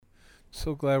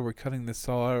so glad we're cutting this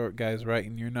all out, guys, right?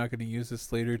 And you're not going to use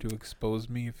this later to expose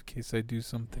me in case I do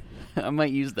something. I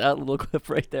might use that little clip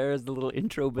right there as the little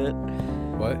intro bit.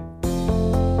 What?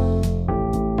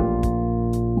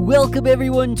 Welcome,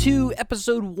 everyone, to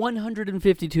episode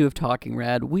 152 of Talking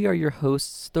Rad. We are your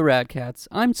hosts, the Rad Cats.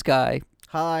 I'm Sky.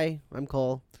 Hi, I'm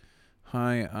Cole.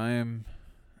 Hi, I don't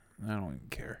even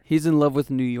care. He's in love with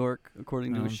New York,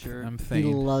 according to his I'm shirt. He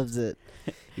Thane. loves it.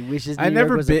 He wishes New I never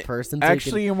York was been. a person. So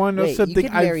Actually, you want to know wait, something? you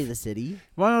could marry the city.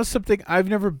 Want to know something? I've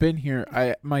never been here.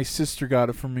 My sister got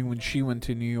it for me when she went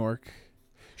to New York.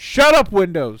 Shut up,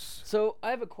 Windows. So, I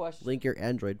have a question. Link your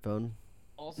Android phone.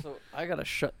 Also, I gotta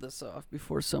shut this off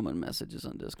before someone messages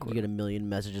on Discord. You get a million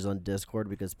messages on Discord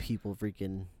because people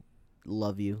freaking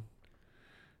love you.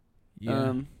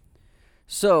 Yeah.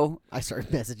 So I started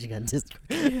messaging on Discord.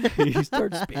 he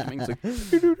starts spamming.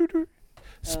 It's like,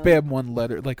 Spam one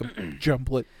letter like a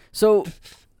jumplet. so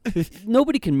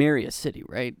nobody can marry a city,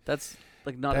 right? That's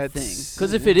like not a thing. That's-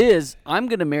 Because if it is, I'm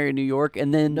gonna marry New York,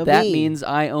 and then No, that me. means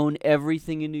I own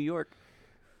everything in New York.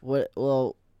 What?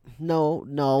 Well,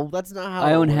 no, that's not how.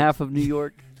 I it own works. half of New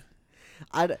York.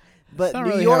 But not New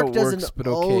really York how it doesn't works, but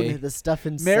own okay. the stuff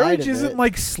inside Marriage of isn't it.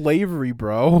 like slavery,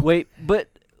 bro. Wait, but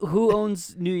who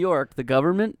owns New York? The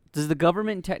government? Does the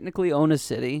government technically own a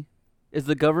city? Is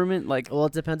the government like? Well,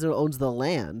 it depends who owns the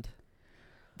land.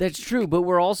 That's true, but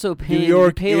we're also paying.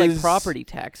 York we pay like is- property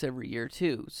tax every year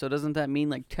too. So doesn't that mean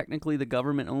like technically the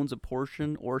government owns a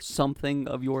portion or something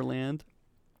of your land?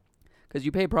 Because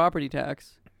you pay property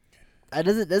tax. It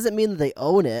doesn't mean that they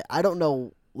own it. I don't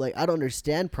know. Like, I don't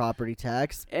understand property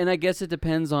tax. And I guess it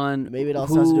depends on Maybe it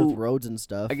also has to do with who- roads and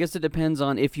stuff. I guess it depends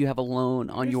on if you have a loan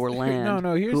on Here's your the- land.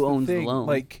 No, here's who the owns thing. the loan?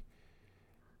 Like,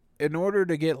 in order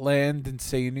to get land in,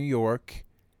 say, New York,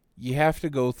 you have to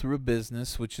go through a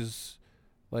business which is,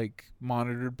 like,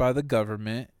 monitored by the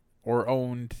government or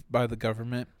owned by the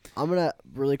government. I'm gonna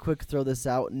really quick throw this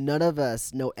out. None of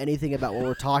us know anything about what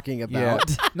we're talking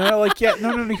about. No.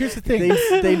 Here's the thing.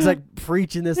 Things like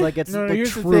preaching this like it's No, the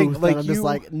here's the truth. thing, And like I'm just you-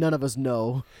 like, none of us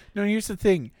know. No, here's the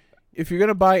thing. If you're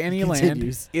gonna buy any land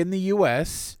Continues. in the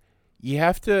U.S., you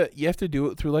have to do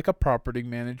it through like a property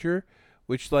manager,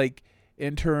 which like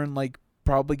in turn like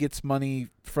probably gets money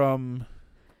from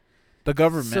the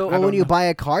government. So- I Well, when don't you know. buy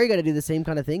a car, you got to do the same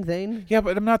kind of thing. Thane. Yeah,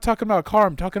 but I'm not talking about a car.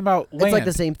 I'm talking about land. It's like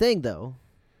the same thing, though.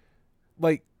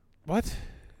 Like what?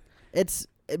 It's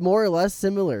more or less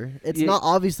similar. It's You- not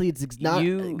obviously. It's not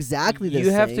You- exactly the same.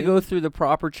 You have to go through the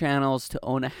proper channels to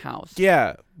own a house.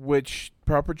 Yeah, which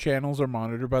proper channels are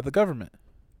monitored by the government.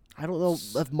 I don't know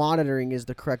if monitoring is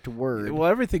the correct word. Well,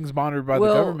 everything's monitored by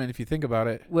Well- the government if you think about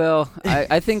it. Well,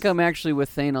 I think I'm actually with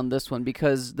Thane on this one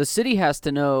because the city has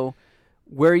to know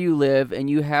where you live, and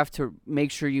you have to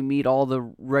make sure you meet all the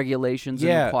regulations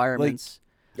Yeah, and requirements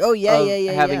Oh yeah, of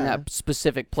yeah. having that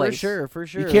specific place. For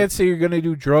sure. You can't say you're gonna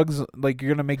do drugs. Like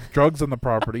you're gonna make drugs on the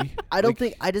property. I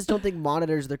just don't think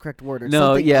monitor is the correct word. It's No,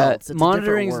 something yeah, else. It's a different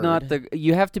monitoring's not word. the.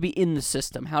 You have to be in the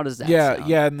system. How does that Yeah, sound?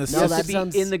 yeah. In the No, You have that to be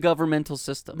sounds- in the governmental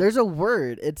system. There's a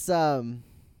word. It's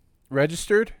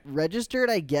registered. registered,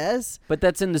 I guess. But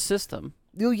that's in the system.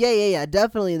 Oh yeah.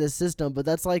 Definitely in the system, but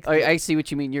that's like I see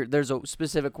what you mean. There's a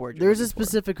specific word. you're there's a looking for.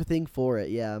 specific thing for it.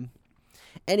 Yeah.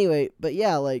 Anyway, but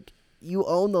yeah, like you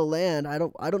own the land. I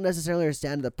don't necessarily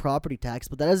understand the property tax,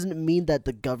 but that doesn't mean that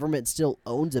the government still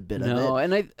owns a bit No, of it.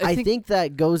 and I think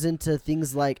that goes into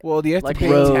things like Well, do you have Like to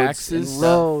pay roads taxes? and stuff.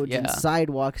 roads and yeah.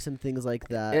 sidewalks and things like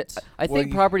that. I Well, think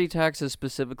you- property tax is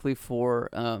specifically for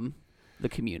the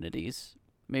communities.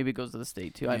 Maybe it goes to the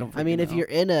state too. I don't. I mean, freaking if know.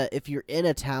 you're in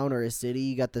a town or a city,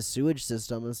 you got the sewage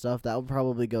system and stuff. That would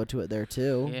probably go to it there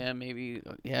too. Yeah, maybe.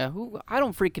 Yeah, who? I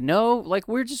don't freaking know. Like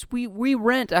we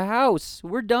rent a house.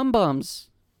 We're dumb bums.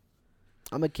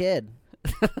 I'm a kid.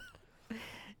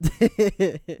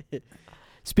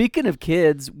 Speaking of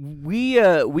kids, we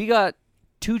got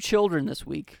 2 children this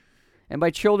week, and by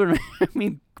children I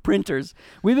mean printers.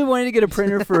 We've been wanting to get a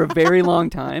printer for a very long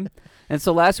time, and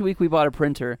so last week we bought a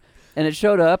printer, and it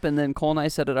showed up, and then Cole and I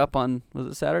set it up on was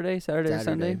it Saturday or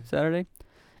Sunday? Saturday.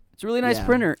 It's a really nice Yeah.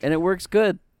 printer, and it works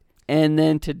good. And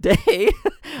then today,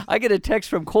 I get a text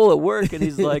from Cole at work, and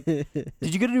he's like, "Did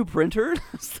you get a new printer?" I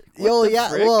was like, "What Yo, the yeah.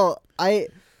 frick?" Well,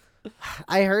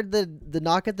 I heard the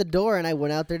knock at the door, and I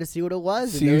went out there to see what it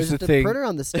was. See, And there here's was the just a thing. printer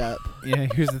on the step. Yeah,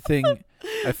 here's the thing.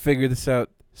 I figured this out.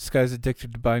 This guy's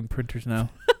addicted to buying printers now.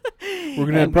 We're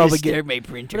gonna I'm probably stare get. my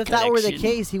printer But if that were the collection.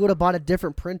 case, he would have bought a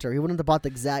different printer. He wouldn't have bought the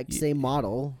exact Ye- same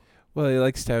model. Well, he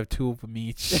likes to have 2 of them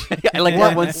each. I like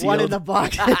that one sealed. One in the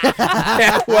box.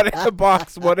 Yeah, one in the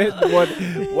box,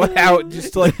 one out.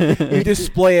 Just like you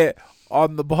display it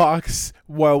on the box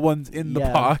while one's in the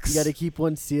box. You got to keep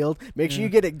one sealed. Make sure Yeah. you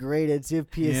get it graded. See if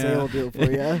PSA will do it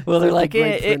for you. Well, they're like,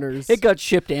 grade it got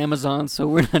shipped to Amazon, so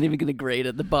we're not even going to grade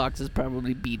it. The box is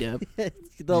probably beat up. the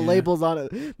Yeah. labels on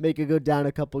it make it go down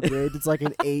a couple grades. It's like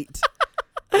an 8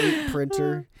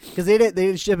 printer because they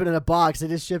didn't ship it in a box. They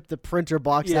just shipped the printer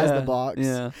box as the box.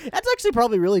 Yeah. That's actually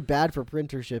probably really bad for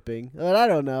printer shipping. But I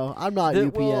don't know. I'm not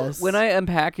UPS. Well, when I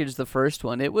unpackaged the first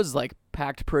one, it was like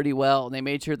packed pretty well. And they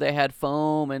made sure they had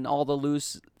foam and all the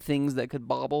loose things that could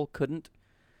bobble couldn't.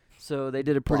 So they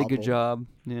did a pretty good Bobble. job.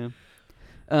 Yeah.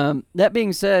 That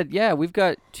being said, yeah, we've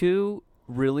got 2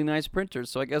 really nice printers.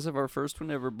 So I guess if our first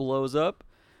one ever blows up,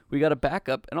 we got a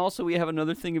backup. And also we have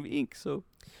another thing of ink. So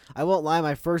I won't lie,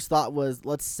 my first thought was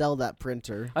let's sell that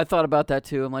printer. I thought about that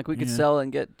too. I'm like, we could Yeah. sell it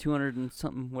and get 200 and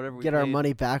something, whatever we Get our paid,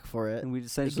 money back for it. and we And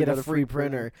essentially get got a free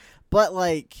printer. But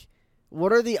like,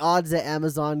 what are the odds that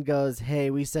Amazon goes, "Hey,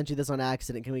 we sent you this on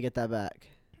accident. Can we get that back?"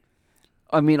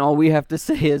 I mean, all we have to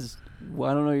say is,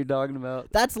 well, I don't know what you're talking about.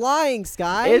 That's lying,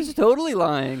 Sky. It's totally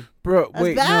lying. Bro, That's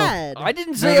wait, bad. I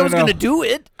didn't No, say no, I was no. going to do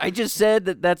it. I just said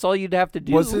that that's all you'd have to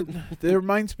do. no. Was it? It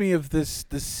reminds me of this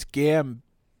scam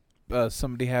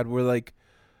somebody had where like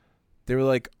they were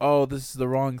like, oh, this is the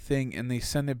wrong thing, and they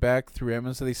send it back through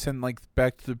Amazon. They send like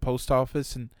back to the post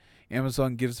office, and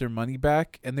Amazon gives their money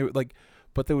back, and they would like,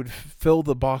 but they would fill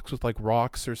the box with like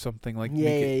rocks or something like. yeah,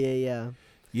 make yeah, it, yeah.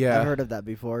 yeah. I've heard of that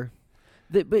before.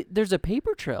 But there's a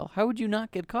paper trail. How would you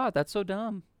not get caught? That's so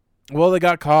dumb. Well, they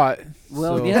got caught.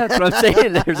 Well, so- yeah, that's what I'm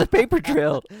saying. There's a paper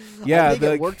trail. Yeah, I think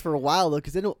the- it worked for a while though,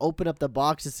 because they don't open up the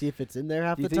box to see if it's in there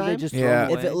half Do you the think they time. just Yeah.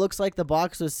 throw If them it looks like the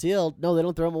box was sealed, no, they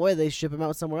don't throw them away. They ship them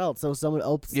out somewhere else. So someone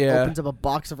Yeah. opens up a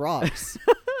box of rocks.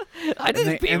 I didn't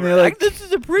they- paper. and they're like- this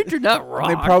is a printer, not rock.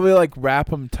 They probably like wrap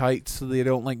them tight so they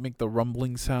don't like make the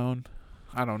rumbling sound.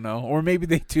 I don't know, or maybe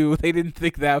they do. They didn't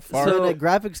think that far. So So- when a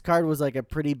graphics card was like a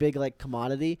pretty big like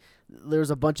commodity, there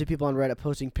was a bunch of people on Reddit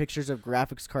posting pictures of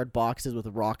graphics card boxes with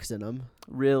rocks in them.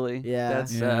 Really? Yeah.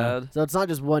 That's Yeah. sad. So it's not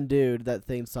just one dude that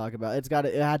things talk about. It had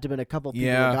to have been a couple people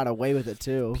Yeah. that got away with it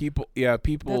too. people, That's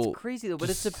people. crazy though. But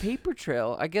it's a just- paper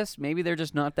trail. I guess maybe they're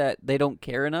just not that. They don't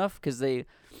care enough because they.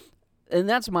 And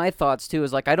that's my thoughts too.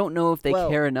 Is like I don't know if they Well,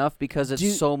 care enough because it's do-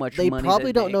 so much They money. probably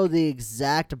they don't make. know the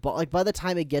exact like by the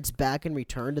time it gets back and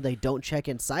returned and they don't check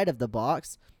inside of the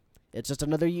box, it's just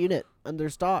another unit on their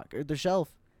stock or their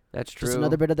shelf. That's true. Just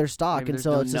another bit of their stock, Maybe and there's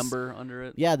so no it's just, number under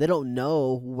it. yeah, they don't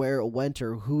know where it went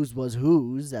or whose was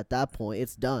whose at that point.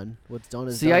 It's done. What's done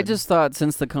is See, done. I just thought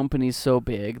since the company's so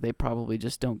big, they probably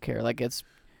just don't care. Like it's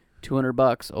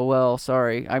 $200. Oh well,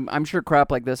 sorry. I'm sure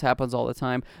crap like this happens all the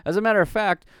time. As a matter of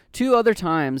fact, 2 other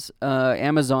times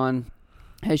Amazon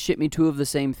has shipped me 2 of the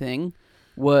same thing.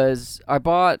 I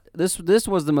bought this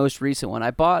was the most recent one.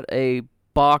 I bought a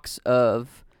box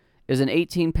of is an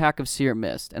 18 pack of Sear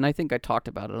Mist, and I think I talked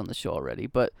about it on the show already,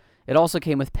 but it also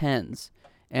came with pens.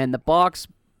 And the box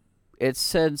it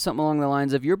said something along the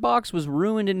lines of your box was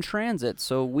ruined in transit,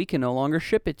 so we can no longer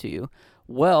ship it to you.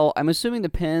 Well, I'm assuming the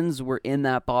pens were in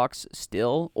that box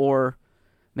still, or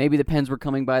maybe the pens were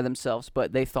coming by themselves,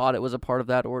 but they thought it was a part of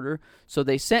that order. So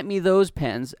they sent me those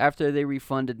pens after they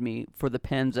refunded me for the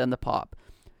pens and the pop.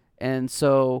 And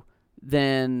so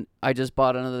then I just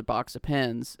bought another box of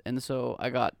pens, and so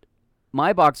I got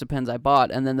my box of pens I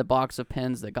bought, and then the box of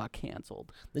pens that got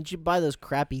canceled. Didn't you buy those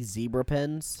crappy zebra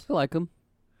pens? I like them.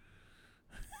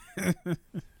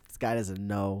 This guy doesn't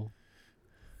know.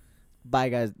 Bye,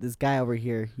 guys. This guy over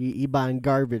here, he buying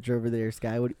garbage over there.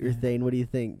 Sky, what you're saying? What do you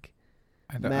think?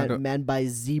 I don't, Man buys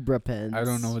zebra pens. I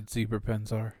don't know what zebra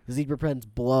pens are. Zebra pens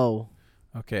blow.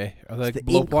 Okay, are they It's like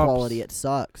the blow ink pops? quality. It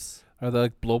sucks. Are they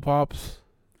like blow pops?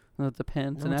 Oh, it's a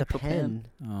pen. It's No, an it's a actual pen.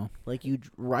 Oh, like you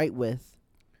write with.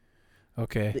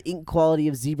 okay. The ink quality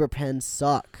of zebra pens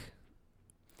suck.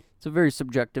 It's a very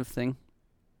subjective thing.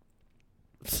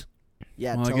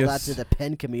 Yeah, Well, I tell that guess- to the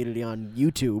pen community on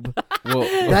YouTube. Well,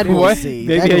 Then we'll what? see.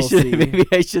 Maybe Then I we'll should. see. Maybe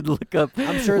I should look up.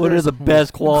 I'm sure what are there's the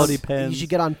best quality pens? You should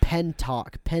get on Pen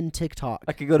Talk, Pen TikTok.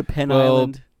 I could go to Penn Well,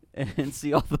 Island and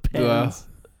see all the pens.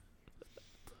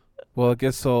 Well, I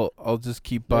guess I'll just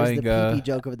keep There's buying. the pee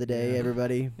joke of the day, yeah.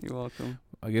 everybody. You're welcome.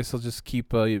 I guess I'll just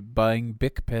keep buying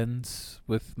Bic pens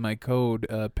with my code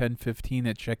pen15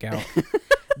 at checkout.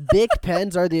 Bic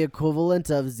pens are the equivalent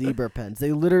of zebra pens.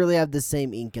 They literally have the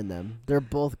same ink in them. They're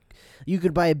both. You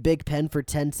could buy a Bic pen for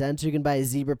 10 cents. You can buy a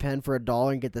zebra pen for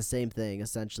 $1 and get the same thing,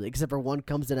 essentially. Except for one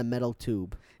comes in a metal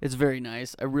tube. It's very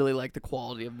nice. I really like the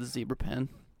quality of the zebra pen.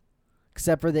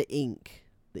 Except for the ink.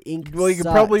 The ink Well, you could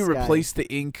sucks, probably guys. replace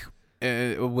the ink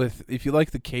with if you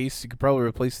like the case, you could probably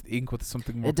replace the ink with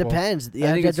something more. It depends. You I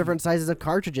have think to have it's- different sizes of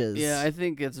cartridges. Yeah, I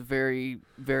think it's very,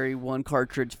 very one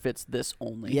cartridge fits this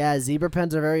only. Yeah, Zebra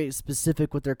pens are very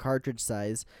specific with their cartridge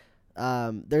size.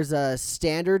 There's a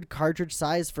standard cartridge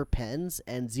size for pens,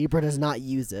 and Zebra does not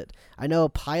use it. I know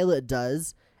Pilot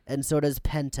does, and so does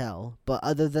Pentel. But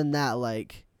other than that,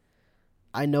 like,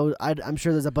 I'm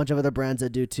sure there's a bunch of other brands that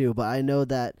do too. But I know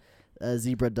that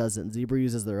Zebra doesn't. Zebra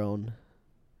uses their own.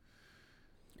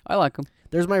 I like them.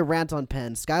 There's my rant on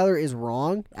pens. Skylar is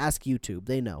wrong. Ask YouTube.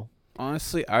 They know.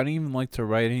 Honestly, I don't even like to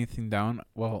write anything down.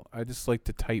 Well, I just like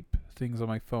to type things on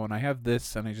my phone. I have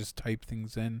this, and I just type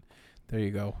things in. There you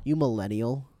go. You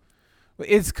millennial.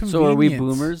 It's convenient. So are we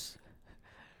boomers?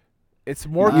 It's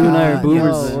more You and I are convenient.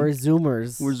 boomers No, then. we're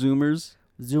Zoomers. We're Zoomers.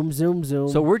 Zoom, zoom, zoom.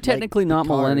 So we're like technically the not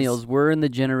cars. millennials. We're in the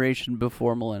generation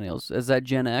before millennials. Is that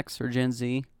Gen X or Gen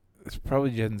Z? It's probably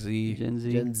Gen Z. Gen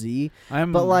Z. Gen Z.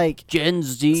 I'm But like Gen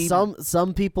Z.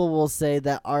 some people will say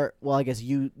that our I guess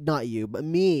you not you, but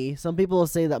me, some people will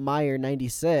say that my year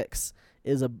 96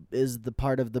 is the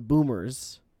part of the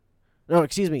boomers. No,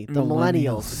 excuse me, the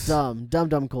millennials.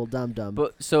 Dumb, cool, dumb.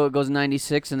 But so it goes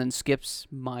 96 and then skips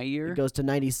my year. It goes to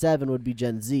 97 would be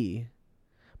Gen Z.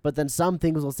 But then some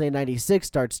things will say 96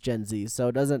 starts Gen Z, so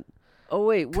it doesn't. Oh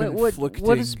wait, what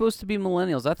Conflicting. is supposed to be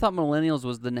millennials? I thought millennials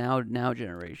was the now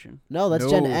generation. No, that's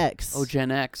Gen No. X. Oh,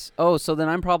 Gen X. Oh, so then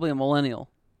I'm probably a millennial.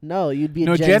 No, you'd be a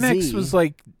no, Gen Gen Z. X was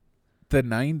like the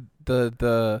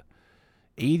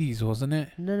 80s, wasn't it?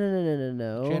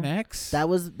 No. Gen X. That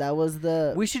was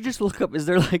the. We should just look up. Is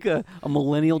there like a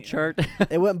millennial chart?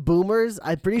 It went boomers.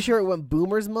 I'm pretty sure it went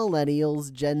boomers,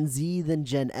 millennials, Gen Z, then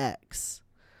Gen X.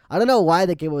 I don't know why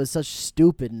they came up with such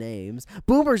stupid names.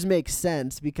 Boomers make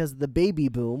sense because of the baby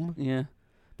boom. Yeah,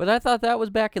 but I thought that was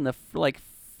back in the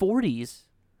 40s.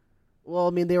 Well, I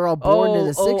mean, they were all born in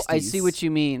the 60s. I see what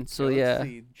you mean. So Okay, yeah, let's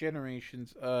see.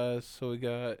 Generations. So we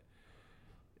got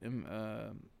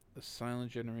the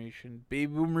silent generation.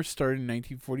 Baby boomers started in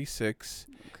 1946.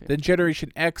 Okay. Then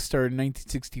Generation X started in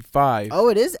 1965. Oh,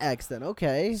 it is X then.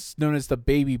 Okay. It's known as the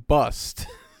baby bust.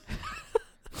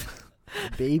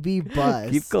 Baby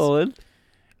bust. keep going.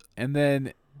 And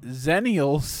then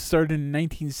Zennials started in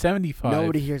 1975.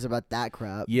 Nobody hears about that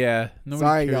crap. Yeah. Nobody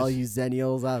Sorry, cares. y'all, you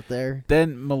Zennials out there.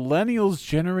 Then Millennials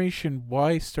Generation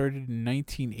Y started in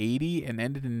 1980 and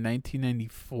ended in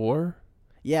 1994.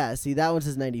 Yeah, see, that one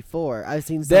says 94. I've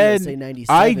seen some Then that say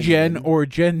 97. iGen even. or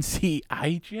Gen Z.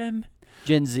 iGen?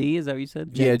 Gen Z, is that what you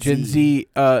said? Gen Yeah, Gen Z. Z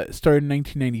started in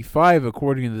 1995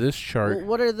 according to this chart. Well,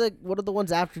 what are the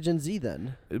ones after Gen Z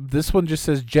then? This one just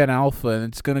says Gen Alpha, and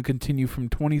it's going to continue from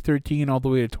 2013 all the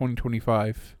way to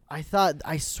 2025. I thought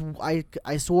I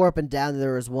swore up and down that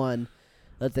there was one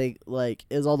that they like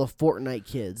is all the Fortnite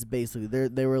kids basically.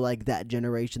 They were like that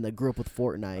generation that grew up with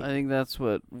Fortnite. I think that's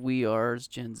what we are as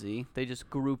Gen Z. They just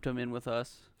grouped them in with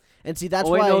us. And see that's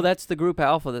oh wait, why no, that's the group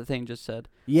Alpha. That thing just said.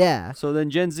 yeah. So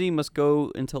then Gen Z must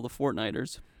go until the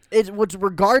Fortniters. Which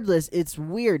regardless, it's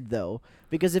weird though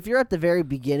because if you're at the very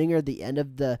beginning or the end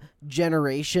of the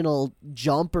generational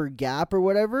jump or gap or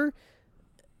whatever,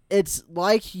 it's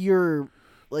like you're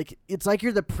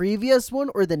the previous one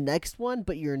or the next one,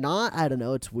 but you're not. I don't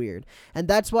know. It's weird. And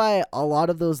that's why a lot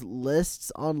of those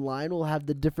lists online will have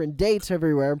the different dates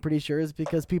everywhere. I'm pretty sure is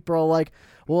because people are like,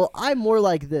 well, I'm more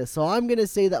like this. So I'm going to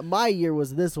say that my year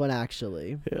was this one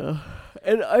actually. Yeah.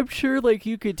 And I'm sure like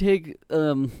you could take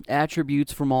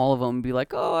attributes from all of them and be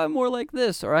like, oh, I'm more like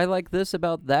this, or I like this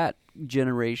about that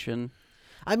generation.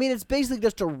 I mean, it's basically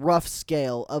just a rough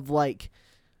scale of like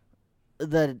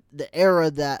the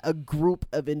era that a group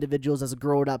of individuals has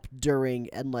grown up during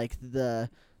and like the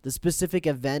specific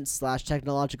events /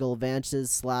 technological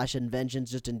advances /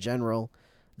 inventions just in general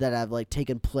that have like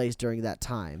taken place during that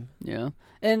time. Yeah.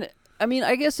 And I mean,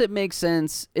 I guess it makes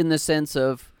sense in the sense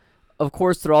of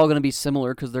course they're all going to be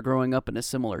similar because they're growing up in a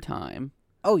similar time.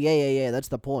 Oh yeah, that's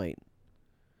the point.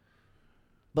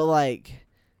 But like,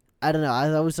 I don't know.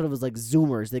 I always thought it was like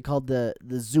Zoomers. They called the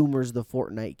Zoomers the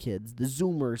Fortnite kids. The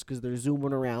Zoomers because they're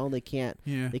zooming around. They can't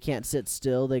sit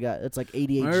still. They got it's like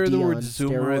ADHD When I heard the word on Zoomer,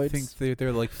 steroids. I think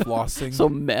they're like flossing. So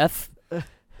meth?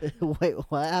 Wait,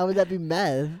 what? How would that be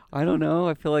meth? I don't know.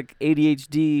 I feel like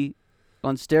ADHD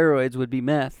on steroids would be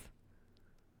meth.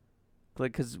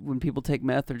 Like, because when people take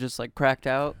meth, they're just like cracked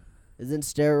out. Isn't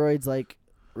steroids like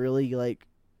really like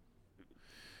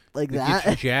They that? get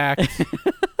you jacked.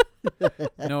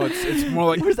 No, it's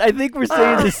more like I think we're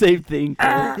saying the same thing.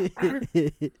 Cole.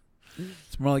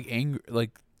 it's more like anger,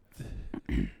 like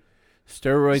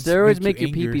steroids. Steroids make your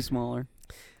angry. pee-pee smaller.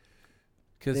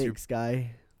 Because Thanks,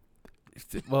 guy.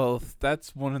 Well,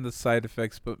 that's one of the side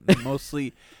effects, but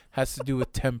mostly has to do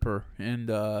with temper and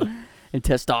And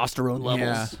testosterone levels.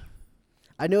 Yeah.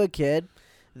 I knew a kid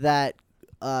that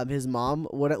his mom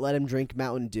wouldn't let him drink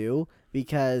Mountain Dew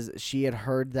because she had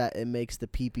heard that it makes the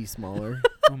pee-pee smaller.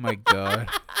 oh my god,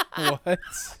 what?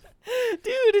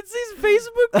 Dude, it's these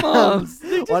Facebook moms.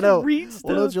 They just Well, no, read stuff.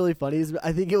 What was really funny is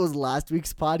I think it was last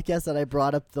week's podcast that I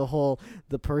brought up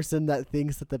the person that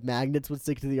thinks that the magnets would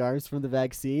stick to the arms from the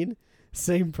vaccine.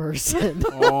 Same person.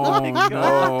 Oh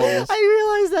no!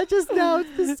 I realized that just now.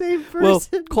 It's the same Well,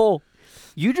 person. Cole,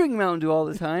 you drink Mountain Dew all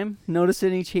the time. Notice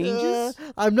any changes?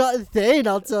 I'm not Thane,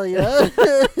 I'll tell you.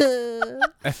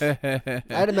 I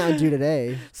had a Mountain Dew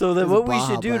today. So then It's a what we Baja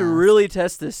should do to Blast. really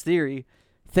test this theory,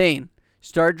 Thane,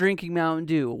 start drinking Mountain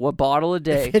Dew. What bottle a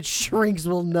day? If it shrinks,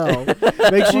 we'll know.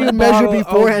 Make sure you One measure bottle-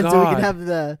 beforehand so we God. can have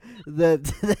the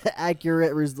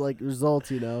accurate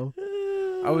results. You know,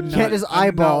 I would You not, can't just I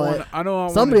do not eyeball wanna- it. I don't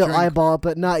want somebody will drink. eyeball it,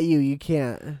 but not you. You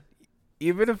can't.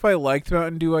 Even if I liked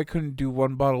Mountain Dew, I couldn't do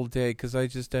one bottle a day because I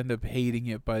just end up hating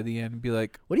it by the end and be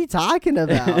like, What are you talking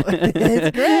about?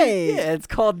 It's great. Yeah, it's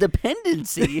called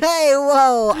dependency. Hey,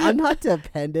 whoa! I'm not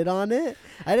dependent on it.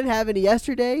 I didn't have any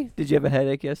yesterday. Did you have a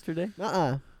headache yesterday?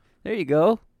 Uh-uh. There you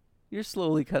go. You're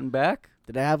slowly cutting back.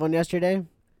 Did I have one yesterday?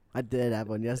 I did have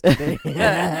one yesterday.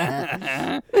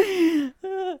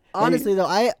 Honestly, though,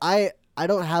 I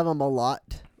don't have them a lot.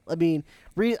 I mean,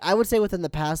 I would say within the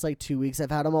past like 2 weeks,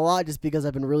 I've had them a lot just because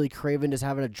I've been really craving just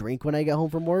having a drink when I get home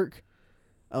from work.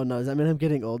 Oh no, does that mean I'm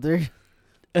getting older?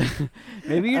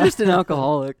 Maybe you're just an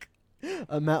alcoholic.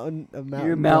 a mountain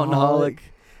You're a mountainholic.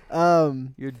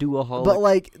 You're a duoholic. But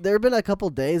like, there have been a couple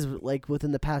days, like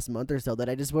within the past month or so, that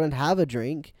I just wouldn't have a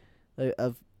drink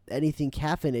of anything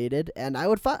caffeinated, and I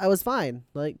was fine.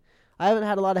 Like, I haven't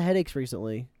had a lot of headaches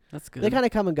recently. That's good. They kind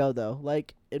of come and go though,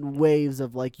 like in waves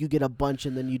of like you get a bunch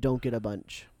and then you don't get a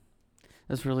bunch.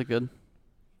 That's really good.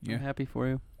 yeah. I'm happy for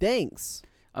you. Thanks.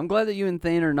 I'm glad that you and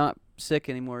Thane are not sick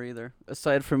anymore either,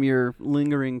 aside from your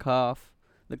lingering cough.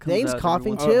 That comes Thane's out every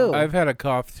coughing once- too. I've had a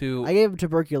cough too. I gave him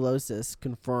tuberculosis,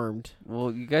 confirmed.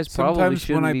 Well, you guys probably Sometimes when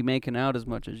shouldn't I- be making out as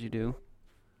much as you do.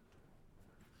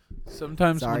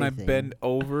 Sometimes Sorry, when I Thane. bend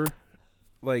over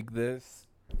like this,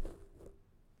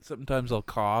 sometimes I'll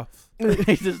cough.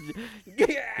 He just-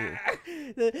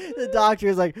 The doctor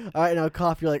is like, all right, now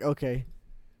cough. You're like, okay.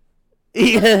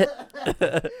 Yeah.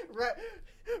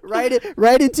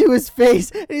 right into his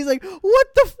face, and he's like, "What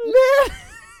the man?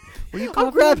 What are you I'm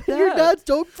coughing grabbing like your that? nuts.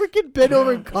 Don't freaking bend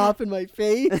over and cough in my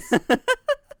face."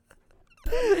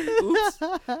 Oops.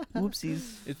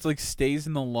 Whoopsies. It's like stays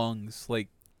in the lungs, like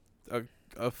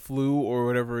a flu or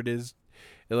whatever it is.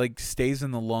 It like stays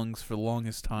in the lungs for the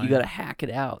longest time. You gotta hack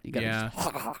it out. You gotta. Yeah.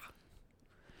 Just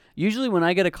Usually, when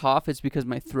I get a cough, it's because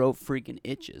my throat freaking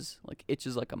itches. Like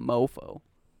itches like a mofo.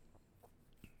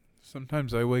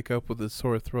 Sometimes I wake up with a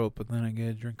sore throat, but then I get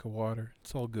a drink of water.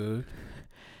 It's all good.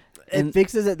 It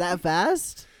fixes it that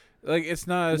fast? Like it's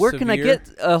not. Where can I severe.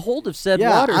 get a hold of said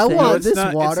Yeah, water? I Thane? want it's this not,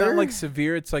 It's water. not like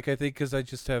severe. It's like I think because I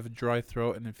just have a dry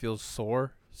throat and it feels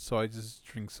sore, so I just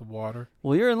drink some water.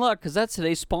 Well, you're in luck because that's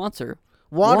today's sponsor.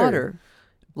 Water.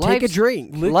 Take a Life's-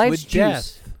 drink. Life's Liquid death.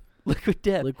 juice. Liquid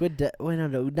death. Liquid. Wait,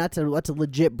 no, that's a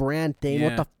legit brand thing.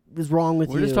 Yeah. What the is wrong with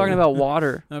We're you? just talking about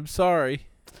water. I'm sorry.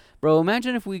 Bro,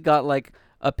 imagine if we got like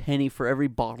a penny for every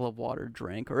bottle of water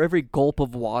drank or every gulp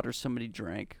of water somebody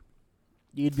drank.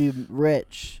 You'd be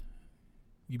rich.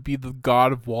 You'd be the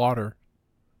god of water.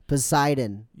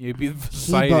 Poseidon. You'd be the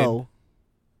Poseidon. Hebo.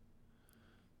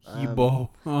 Hebo.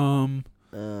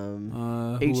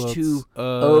 Who H2O. else?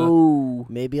 Oh.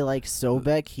 Maybe like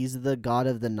Sobek. He's the god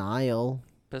of the Nile.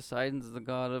 Poseidon's the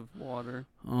god of water.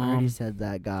 I already Um, said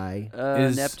that guy.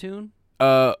 Is- Neptune? We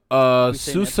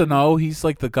say Susanoo, he's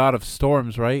like the god of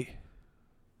storms, right?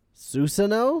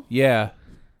 Susanoo? Yeah.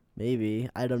 Maybe.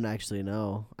 I don't actually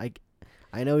know.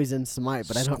 I know he's in Smite,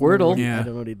 but I don't Squirtle. know what Yeah. I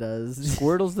don't know what he does.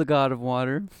 Squirtle's the god of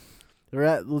water.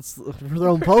 Let's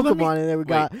throw Pokemon in there. We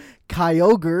got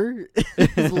Kyogre.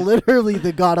 He's literally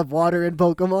the god of water in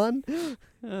Pokemon.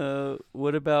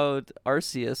 What about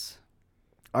Arceus?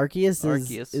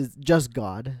 Arceus is just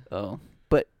god. Oh.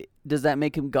 But does that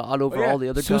make him god over Oh, yeah. all the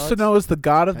other gods? Susanoo is the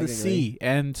god of the Technically. sea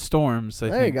and storms, I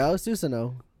There think. you go,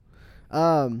 Susanoo.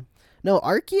 No,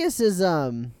 Arceus is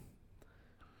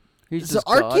He's so just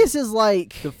god, Arceus is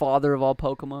like, the father of all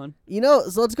Pokemon.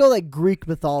 so let's go like Greek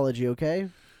mythology, okay?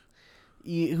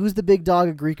 Who's the big dog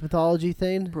of Greek mythology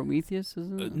thing? Prometheus,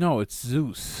 isn't it? No, it's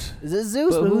Zeus. Is it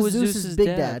Zeus? But who who's was Zeus's Zeus's big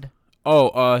dad? dad?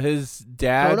 Oh, his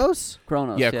dad. Kronos?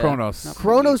 Kronos. Yeah, Kronos. Not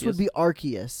Kronos Prometheus. would be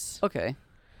Arceus. Okay.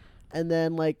 And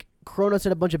then like Kronos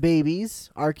had a bunch of babies.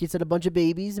 Arceus had a bunch of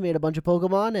babies. Made a bunch of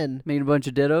Pokemon, and Made a bunch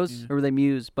of Dittos, or were they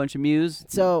Mews? Bunch of Mews.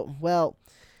 so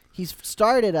he's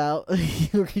started out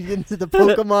into the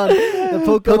Pokemon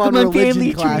Pokemon religion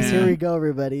family class. tree. Here Yeah. we go,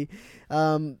 everybody.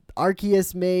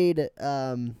 Arceus made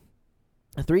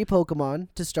 3 Pokemon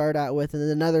to start out with, and then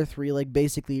another 3 like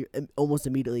basically almost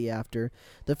immediately after.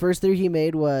 The first 3 he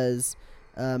made was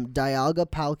Dialga,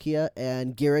 Palkia,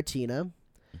 and Giratina.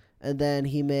 And then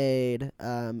he made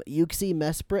Uxie,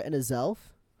 Mesprit, and Azelf.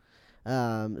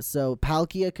 So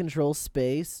Palkia controls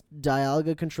space,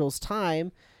 Dialga controls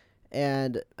time,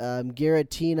 and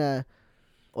Giratina,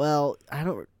 well, I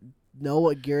don't know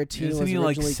what Giratina Isn't was he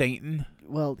like originally. Satan?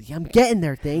 Well, yeah, I'm getting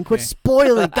there, Thane. Quit Okay.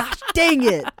 spoiling. Gosh dang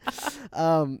it.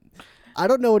 I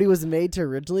don't know what he was made to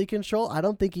originally control. I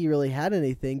don't think he really had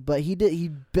anything, but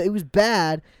it was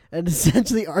bad, and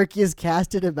essentially Arceus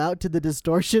casted him out to the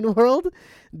distortion world,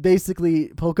 basically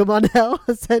Pokemon hell,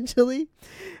 essentially,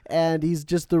 and he's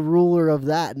just the ruler of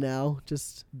that now.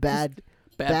 Just bad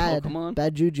Pokemon.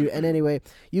 bad juju. And anyway,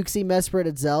 Uxie, Mesprit,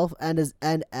 Azelf,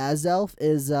 and Azelf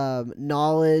is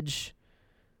knowledge.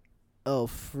 Oh,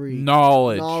 freak.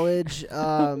 Knowledge. Knowledge.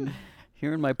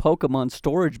 Here in my Pokemon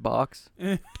storage box.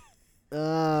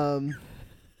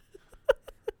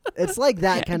 It's like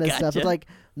that kind of stuff. Gotcha. It's like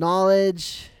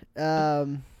knowledge.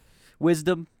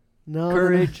 Wisdom, No,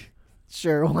 courage.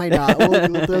 Sure, why not?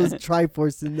 We'll throw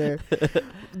Triforce in there.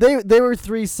 They were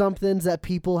 3 somethings that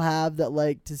people have that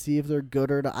like to see if they're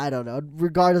good or not. I don't know.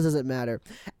 Regardless, doesn't matter.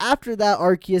 After that,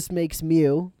 Arceus makes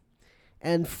Mew,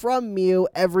 and from Mew,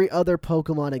 every other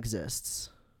Pokemon exists.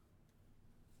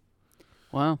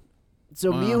 Wow.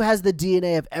 So Wow. Mew has the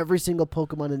DNA of every single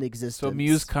Pokemon in existence. So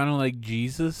Mew's kind of like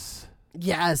Jesus.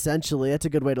 Yeah, essentially. That's a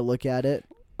good way to look at it.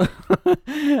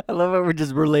 I love how we're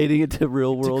just relating it to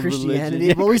real To world Christianity.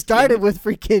 religion. Well, we started with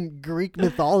freaking Greek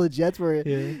mythology. That's where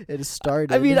Yeah. it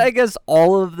started. I mean, I guess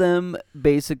all of them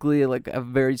basically like have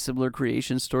very similar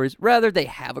creation stories. Rather, they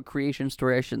have a creation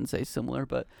story. I shouldn't say similar,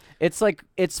 but it's like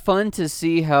it's fun to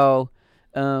see how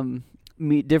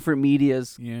different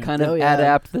medias Yeah. kind of Oh, yeah.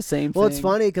 adapt the same Well, thing. it's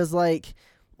funny because like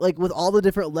with all the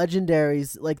different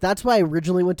legendaries, like that's why I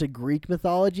originally went to Greek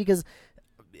mythology because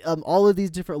all of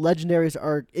these different legendaries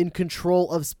are in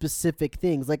control of specific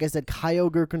things. Like I said,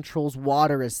 Kyogre controls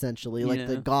water essentially, like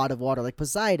the Yeah. god of water, like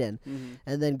Poseidon, Mhm.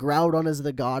 and then Groudon is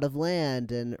the god of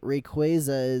land, and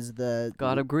Rayquaza is the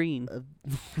God of Green.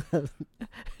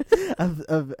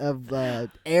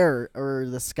 of air or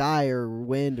the sky or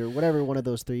wind or whatever one of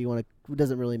those 3 you want to. It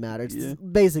doesn't really matter. It's Yeah.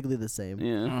 basically the same.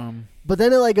 Yeah. But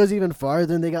then it like goes even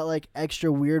farther, and they got like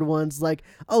extra weird ones. Like,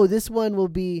 oh, this one will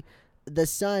be the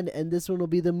sun, and this one will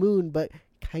be the moon, but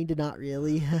kind of not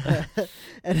really.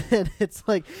 And then it's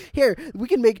like, here we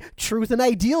can make Truth and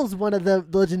Ideals one of the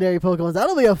legendary Pokemon.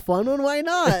 That'll be a fun one. Why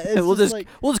not? It's we'll just like.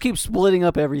 we'll just keep splitting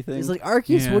up everything. He's like,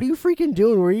 Arceus, Yeah. what are you freaking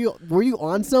doing? Were you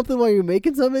on something while you were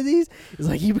making some of these? He's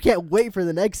like, you can't wait for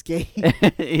the next game.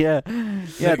 yeah.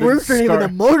 Yeah, We're the turning into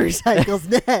motorcycles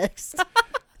next.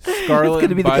 Scarlet It's gonna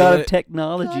and be the god Violet. of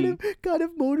technology. God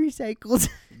of motorcycles.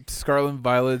 Scarlet and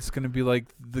Violet's gonna be like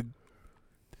the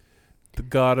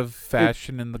god of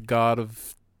fashion and the god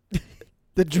of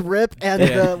The drip and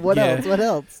Yeah, the what yeah. else? What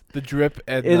else? the drip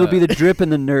and It'll be the drip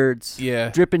and the nerds. yeah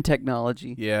Drip and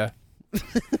technology. yeah.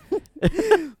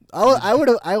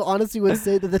 I honestly would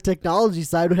say that the technology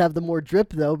side would have the more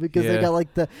drip though, because they Yeah. got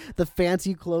like the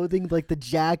fancy clothing, like the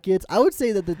jackets. I would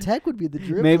say that the tech would be the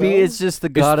drip. Maybe though. it's just the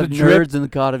god the of drip. nerds and the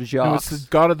god of No, it's jocks. the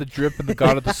god of the drip and the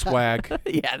god of the swag.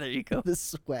 Yeah, there you go. the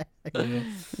swag.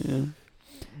 Yeah.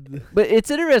 But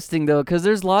it's interesting though, because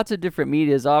there's lots of different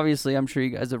medias. Obviously, I'm sure you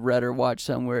guys have read or watched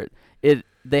some where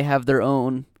they have their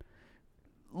own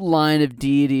line of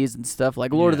deities and stuff.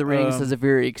 Like Lord of Yeah, the Rings has a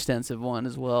very extensive one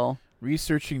as well.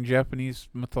 Researching Japanese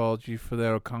mythology for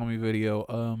that Okami video,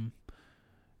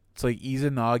 it's like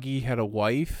Izanagi had a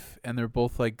wife, and they're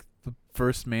both like the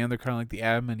first man. They're kind of like the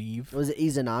Adam and Eve. Was it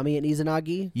Izanami and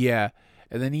Izanagi? Yeah,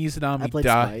 and then I Izanami played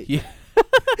dies. Smite. Yeah,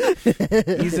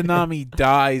 Izanami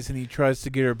dies, and he tries to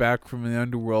get her back from the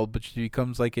underworld, but she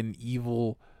becomes like an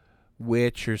evil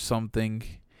witch or something.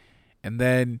 And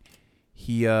then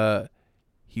he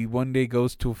one day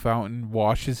goes to a fountain,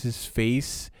 washes his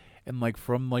face, and like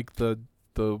from like the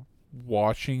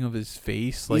washing of his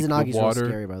face, like Izanagi's the real water,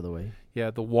 scary, by the way.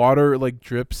 yeah, the water like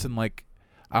drips, and like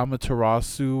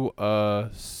Amaterasu,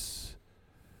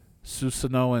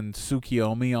 Susanoo, and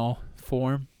Tsukiyomi all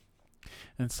form,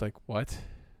 and it's like what?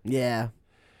 Yeah,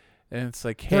 And it's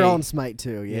like, hey, they're all in Smite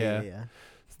too. Yeah, Yeah. yeah.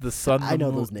 the sun, I the know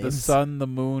moon, those the names. sun, the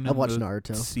moon, I and watched the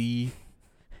Naruto. sea.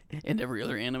 And every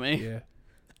other anime. Yeah.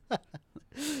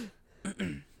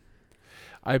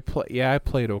 I played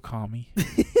Okami.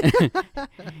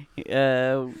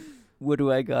 What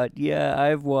do I got? Yeah,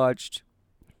 I've watched.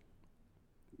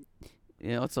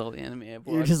 That's all the anime I've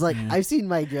watched. You're just like, Yeah. I've seen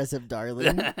My Dress Up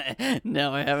Darling.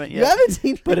 No, I haven't You yet. haven't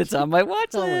seen But it's on my watch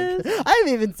Oh my list. God. I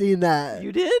haven't even seen that.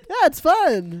 You did? Yeah, it's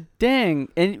fun. Dang.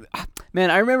 And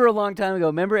man, I remember a long time ago.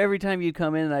 Remember every time you'd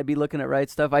come in and I'd be looking at Right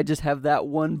Stuff, I'd just have that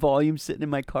one volume sitting in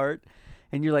my cart.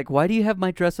 And you're like, why do you have My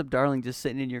Dress Up Darling just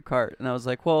sitting in your cart? And I was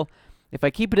like, well, if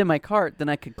I keep it in my cart, then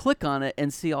I could click on it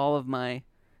and see all of my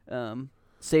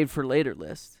saved for later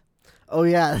list. Oh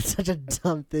yeah, that's such a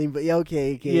dumb thing. But yeah,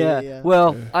 okay. Yeah.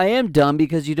 Well, I am dumb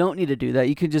because you don't need to do that.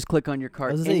 You can just click on your I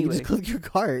cart was saying, anyway. you just click your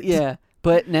cart. Yeah.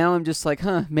 But now I'm just like,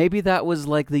 maybe that was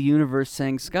like the universe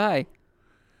saying, Sky,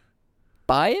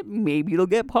 buy it. Maybe it'll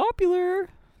get popular.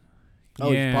 Oh,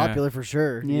 Yeah. it's popular for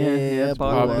sure. Yeah, it's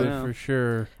blow popular. up. Popular now. for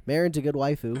sure. Marin's a good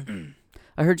waifu.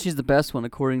 I heard she's the best one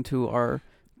according to our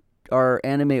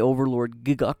anime overlord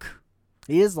Giguk.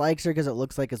 He just likes her because it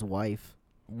looks like his wife.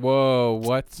 Whoa,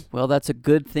 what? Well, that's a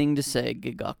good thing to say,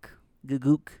 Giguk.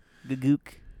 Giguk.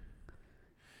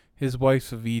 His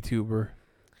wife's a VTuber.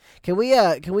 Can we?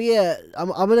 I'm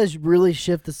gonna really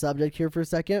shift the subject here for a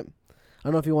second. I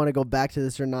don't know if you want to go back to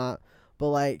this or not, but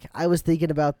like I was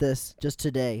thinking about this just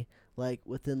today, like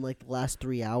within like the last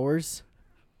 3 hours.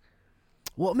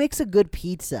 What makes a good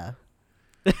pizza?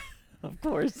 Of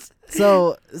course.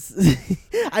 So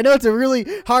I know it's a really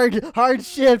hard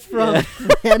shift from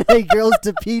anime girls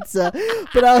to pizza,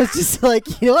 but I was just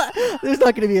like, you know what? There's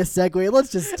not going to be a segue.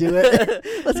 Let's just do it.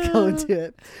 Let's go into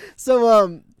it.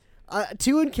 So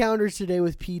 2 encounters today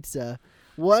with pizza.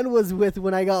 One was with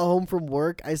when I got home from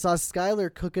work. I saw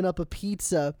Skylar cooking up a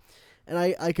pizza, and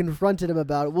I confronted him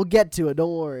about it. We'll get to it.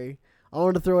 Don't worry. I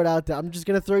want to throw it out there. I'm just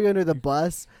going to throw you under the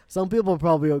bus. Some people are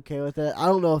probably okay with it. I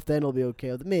don't know if Dan will be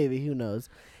okay with it. Maybe. Who knows?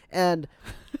 And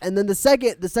then the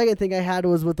second thing I had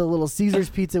was with the little Caesar's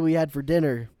pizza we had for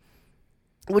dinner,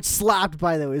 which slapped,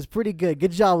 by the way. It was pretty good.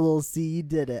 Good job, little C. You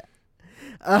did it.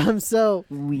 So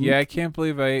Yeah, I can't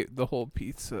believe I ate the whole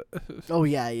pizza. oh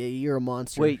yeah, you're a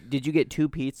monster. Wait, did you get 2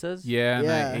 pizzas? Yeah, and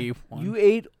Yeah. I ate one. You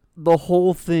ate the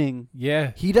whole thing.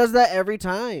 Yeah. He does that every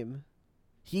time.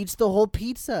 He eats the whole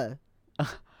pizza.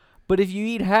 But if you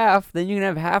eat half, then you can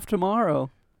have half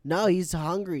tomorrow. No, he's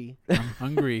hungry. I'm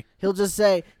hungry. He'll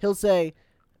say,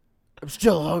 I'm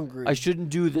still hungry. I shouldn't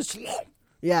do this.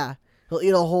 Yeah. He'll eat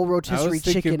a whole rotisserie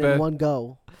thinking chicken in about- one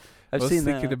go. I I've was seen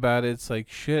thinking that. about it. It's like,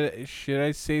 should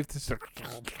I save this?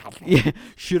 Yeah.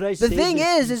 Should I The save thing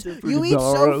this is pizza for you eat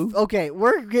tomorrow? so okay,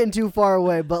 we're getting too far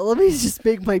away, but let me just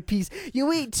make my piece.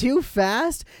 You eat too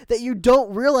fast that you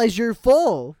don't realize you're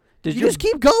full. Does You your just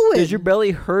keep going. Does your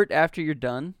belly hurt after you're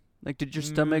done? Like, did your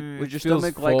stomach? Mm, Was your it feels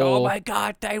stomach like, oh full. my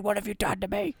god, Dave, what have you done to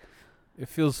me? It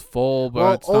feels full, but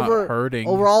Well, it's not hurting.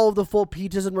 Over all of the full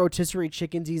pizzas and rotisserie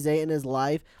chickens he's ate in his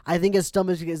life, I think his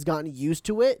stomach has gotten used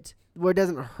to it, where it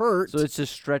doesn't hurt. So it's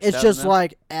just stretched. It's out just enough?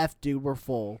 like, F, dude, we're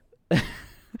full.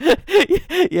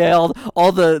 Yeah,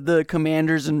 all the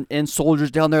commanders and soldiers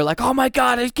down there, like, oh my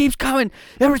god, it keeps coming.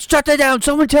 Everyone, shut that down.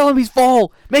 Someone tell him he's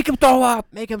full. Make him throw up.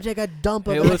 Make him take a dump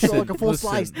of Hey, it, listen, like a full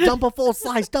slice. listen. Dump a full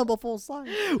slice. Dump a full slice.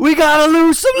 We gotta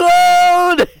lose some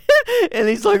load. And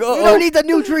he's like, oh, We don't need the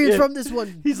nutrients from this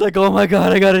one. He's like, oh my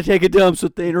god, I gotta take a dump. So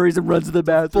Thanorison runs to the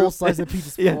bathroom. Full slice of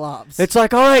pizza Yeah. flops. It's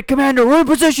like, all right, Commander, we're in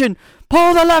position.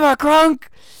 Pull the lever, Crunk.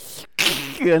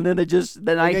 And then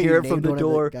I Okay, hear you it from named the one of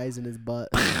door. guys in his butt.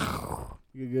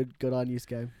 You're good on you,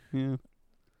 Sky. Yeah.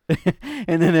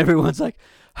 And then everyone's like,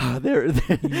 there. know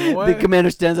The what?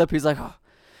 commander stands up. He's like, oh,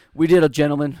 we did it,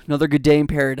 gentlemen. Another good day in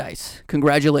paradise.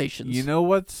 Congratulations. You know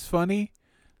what's funny?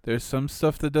 There's some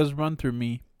stuff that does run through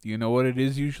me. Do you know what it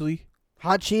is usually?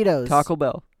 Hot Cheetos. Taco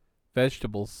Bell.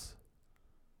 Vegetables.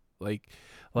 Like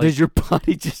Does your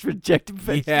body just reject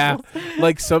vegetables? yeah.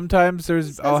 Like sometimes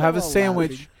Says I'll have I'm a not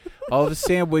sandwich. I'll have a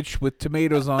sandwich with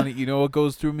tomatoes on it. You know what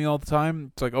goes through me all the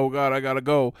time? It's like, oh god, I gotta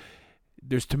go.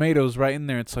 There's tomatoes right in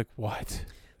there. It's like, what?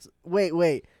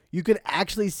 Wait. You could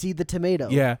actually see the tomato.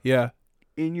 Yeah.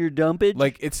 In your dumpage?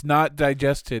 Like it's not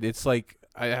digested. It's like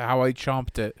how I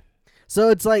chomped it. So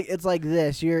it's like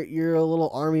this. You're a little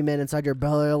army man inside your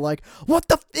belly. You're like, what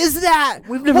the is that?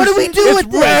 We've What do we do It's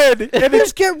with this? red. And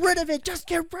Just get rid of it. Just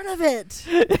get rid of it.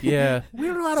 yeah. We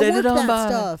don't know how to Send work it on that by.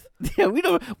 stuff. Yeah, we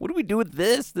don't. What do we do with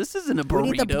this? This isn't a burrito.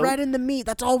 We need the bread and the meat.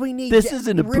 That's all we need. This Get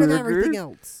isn't a rid of burger. everything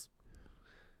else.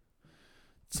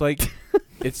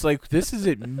 It's like this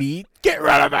isn't meat. Get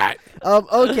rid of it.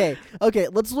 Okay.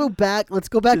 Let's loop back. Let's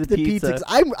go back to To the the pizza. pizza.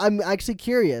 'Cause I'm actually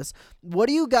curious. What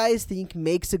do you guys think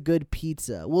makes a good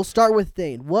pizza? We'll start with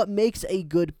Thane. What makes a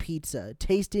good pizza?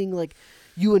 Tasting like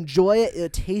you enjoy it.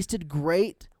 It tasted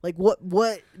great. Like what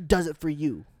does it for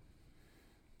you?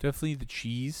 Definitely the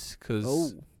cheese, because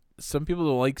Oh. some people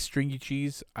don't like stringy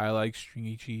cheese. I like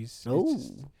stringy cheese. Oh.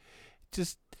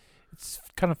 It's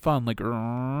kind of fun. Like,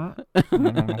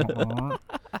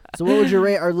 So what would you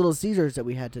rate our Little Caesars that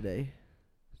we had today?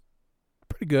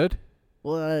 pretty good.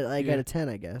 Well, I got Yeah. a 10,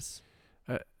 I guess.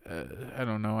 I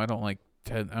don't know. I don't like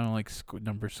 10. I don't like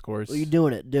number scores. Well, you're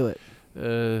doing it. Do it.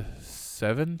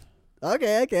 7.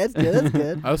 Okay, that's good. That's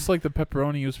good. I also like the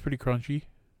pepperoni. It was pretty crunchy.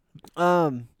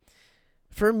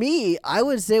 For me, I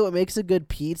would say what makes a good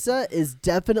pizza is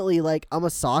definitely like I'm a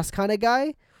sauce kind of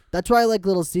guy. That's why I like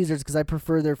Little Caesars because I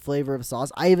prefer their flavor of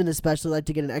sauce. I even especially like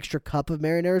to get an extra cup of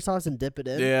marinara sauce and dip it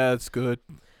in. Yeah, it's good.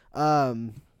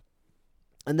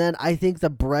 And then I think the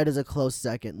bread is a close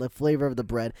second, the flavor of the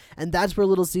bread. And that's where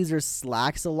Little Caesars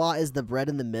slacks a lot is the bread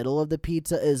in the middle of the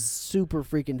pizza is super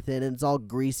freaking thin and it's all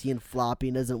greasy and floppy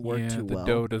and doesn't work too the well.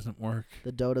 dough doesn't work.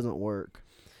 The dough doesn't work.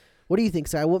 What do you think,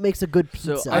 Sai? What makes a good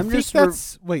So pizza? I I'm think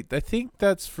just I think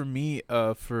that's for me.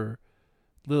 For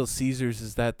Little Caesars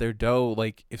is that their dough.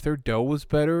 Like, if their dough was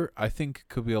better, I think it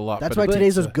could be a lot. That's better why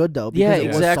today's was pizza. good though. Yeah, Because it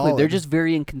was exactly. They're solid. just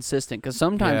very inconsistent because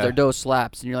sometimes Yeah. their dough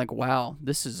slaps and you're like, wow,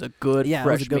 this is a good Yeah, it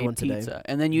was a fresh good made one today. pizza.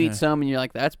 And then you Yeah. eat some and you're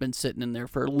like, that's been sitting in there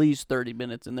for at least 30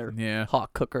 minutes in their Yeah.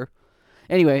 hot cooker.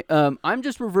 Anyway, I'm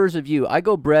just reverse of you. I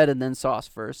go bread and then sauce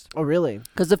first. Oh really?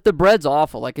 Because if the bread's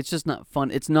awful, like it's just not fun.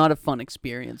 It's not a fun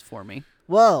experience for me.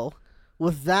 Well,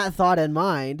 with that thought in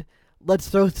mind, let's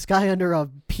throw this guy under a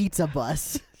pizza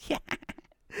bus. Yeah.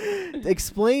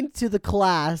 Explain to the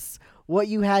class what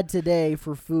you had today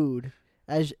for food.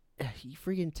 As you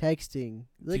freaking texting.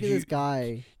 Look Did at this you-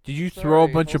 guy. Did you throw a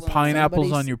Sorry, bunch of hold on.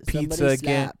 pineapples on your Somebody pizza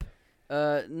again?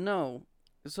 slap. No.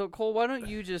 So Cole, why don't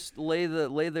you just lay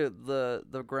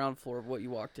the ground floor of what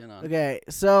you walked in on? Okay,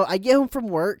 so I get home from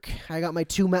work. I got my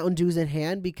 2 Mountain Dews in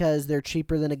hand because they're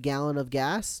cheaper than a gallon of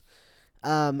gas.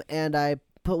 And I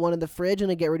put one in the fridge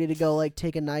and I get ready to go like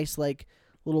take a nice like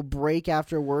little break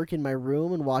after work in my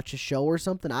room and watch a show or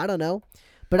something. I don't know.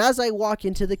 But as I walk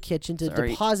into the kitchen to Sorry.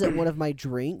 deposit one of my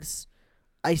drinks,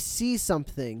 I see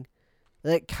something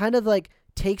that kind of like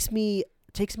takes me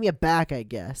aback, I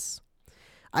guess.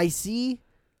 I see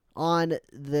on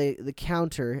the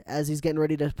counter as he's getting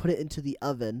ready to put it into the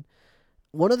oven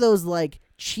one of those like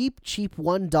cheap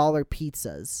 $1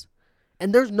 pizzas.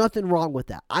 And there's nothing wrong with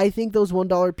that. I think those $1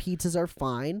 pizzas are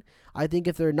fine. I think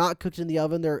if they're not cooked in the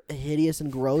oven, they're hideous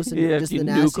and gross and Yeah, if just you the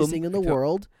nuke nastiest 'em. thing in the Go-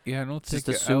 world. Yeah, I don't Just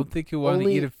think a I don't soup. think you want to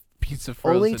Only- eat a pizza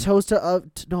frozen. Only toaster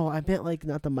oven. No, I meant like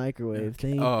not the microwave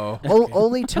thing. Oh.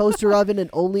 Only toaster oven and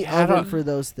only Yeah, I oven don't- for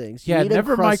those things. You Yeah, need 'em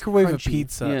never crust microwave a crunchy.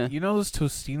 pizza. Yeah. You know those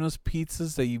Tostino's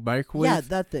pizzas that you microwave? Yeah,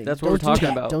 that thing. That's Don't what we're do talking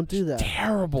that. about. Don't do that.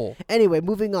 Terrible. Anyway,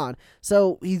 moving on.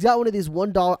 So he's got one of these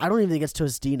 $1. I don't even think it's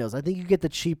Tostino's. I think you get the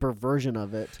cheaper version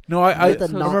of it. No, I Get the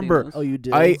Tostino's. non- remember. Oh, you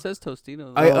do. I- It says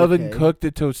Tostino's. I Oh, oven okay. cooked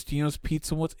the Tostino's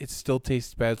pizza once. It still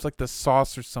tastes bad. It's like the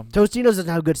sauce or something. Tostino's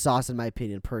doesn't have good sauce in my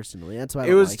opinion, personally. That's why I It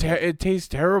don't was. like it. It tastes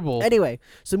terrible. Anyway,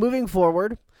 so moving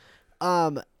forward,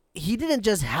 he didn't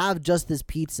just have just this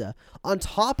pizza. On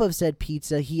top of said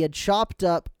pizza, he had chopped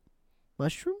up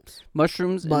mushrooms,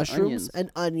 Mushrooms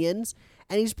and onions,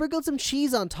 and he sprinkled some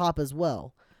cheese on top as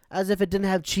well, as if it didn't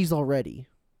have cheese already.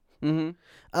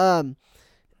 Mm-hmm.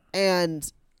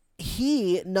 And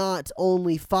he not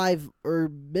only 5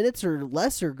 minutes or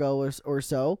less ago or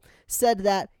so said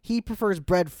that he prefers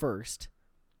bread first,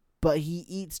 but he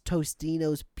eats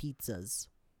Tostino's pizzas.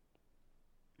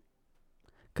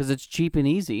 Because it's cheap and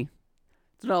easy.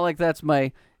 It's not like that's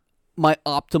my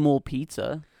optimal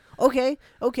pizza. Okay.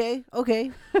 What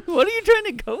are you trying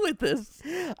to go with this?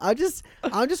 I'm just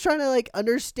trying to like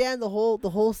understand the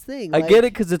whole thing. I Like, get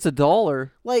it because it's $1.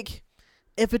 Like,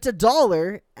 if it's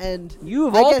 $1 and You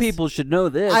of I all guess- people should know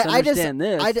this. I just Understand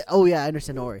this. oh yeah, I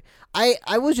understand. Don't worry.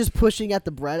 I was just pushing at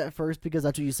the bread at first because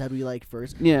that's what you said we liked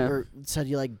first. Yeah. Or said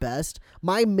you like best.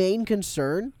 My main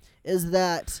concern is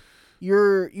that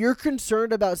you're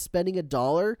concerned about spending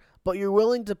 $1, but you're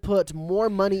willing to put more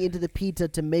money into the pizza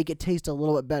to make it taste a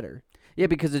little bit better. Yeah,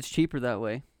 because it's cheaper that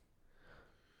way.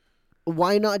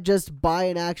 Why not just buy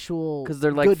an actual Because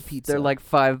they're like good pizza? they're like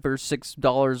 $5 or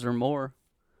 $6 or more.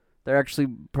 They're actually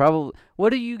probably. What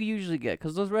do you usually get?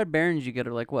 Because those Red Barons you get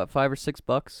are like what, $5 or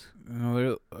 $6?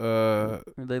 No, Or are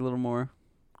they a little more?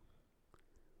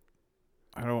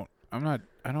 I don't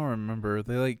remember.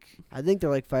 They like. I think they're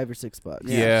like $5 or $6.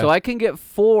 Yeah. So I can get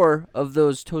 4 of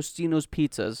those Tostino's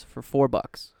pizzas for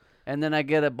 $4, and then I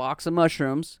get a box of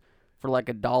mushrooms for like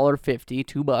 $1.50,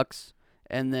 $2,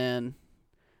 and then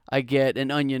I get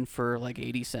an onion for like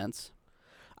 80 cents.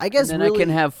 I guess And then really, I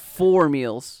can have 4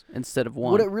 meals instead of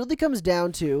 1. what it really comes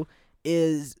down to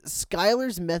is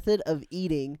Skylar's method of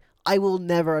eating. I will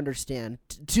never understand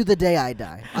to the day I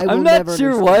die. I'm not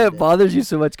sure why it bothers you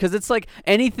so much, because it's like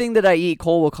anything that I eat,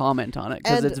 Cole will comment on it,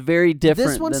 because And it's very different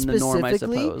this one than the norm, I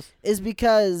specifically suppose. is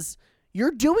because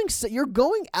you're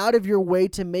going out of your way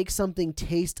to make something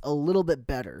taste a little bit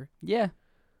better. Yeah.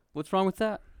 What's wrong with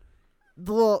that?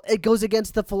 Well, it goes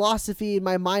against the philosophy in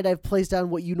my mind I've placed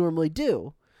down what you normally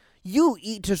do. You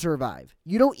eat to survive.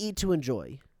 You don't eat to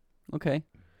enjoy. Okay.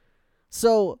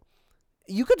 So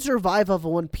you could survive off of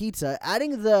one pizza.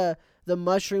 Adding the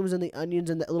mushrooms and the onions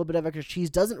and the little bit of extra cheese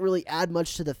doesn't really add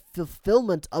much to the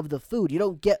fulfillment of the food. You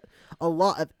don't get a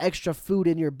lot of extra food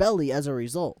in your belly as a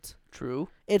result. True.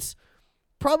 It's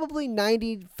probably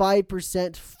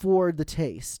 95% for the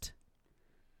taste.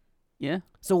 Yeah.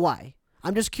 So why?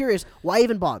 I'm just curious. Why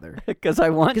even bother? Because I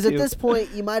want to. Because at this point,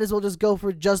 you might as well just go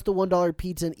for just the $1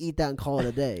 pizza and eat that and call it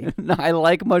a day. I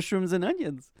like mushrooms and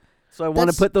onions, so I want to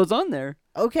That's- put those on there.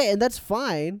 Okay, and that's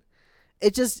fine.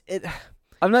 It just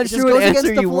I'm not it sure just what goes answer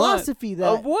against the you want. philosophy Of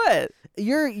that what?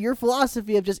 your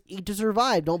philosophy of just eat to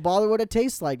survive. Don't bother what it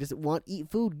tastes like. Just eat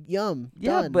food. Yum.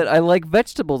 Yeah, Done. but I like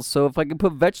vegetables, so if I can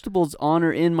put vegetables on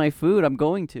or in my food, I'm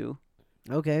going to.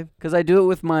 Okay. Because I do it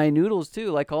with my noodles too.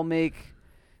 Like I'll make,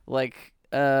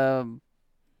 I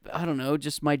don't know,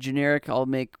 just my generic. I'll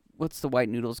make, what's the white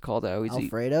noodles called? I always eat.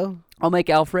 Alfredo. I'll make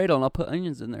Alfredo and I'll put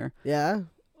onions in there, Yeah.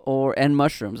 and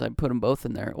mushrooms. I put them both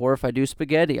in there. Or if I do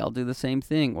spaghetti, I'll do the same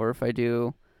thing. Or if I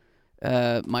do,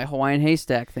 my Hawaiian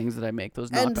haystack things that I make, those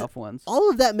And knockoff ones. All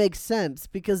of that makes sense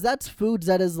because that's foods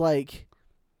that is like,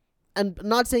 and I'm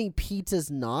not saying pizza's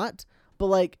not, but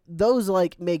like those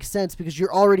like make sense because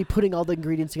you're already putting all the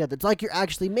ingredients together. It's like you're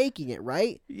actually making it,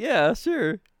 right? Yeah,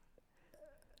 sure.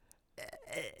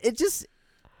 It just,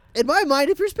 in my mind,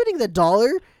 if you're spending the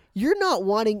 $1, you're not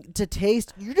wanting to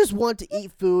taste. You just want to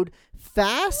eat food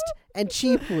fast and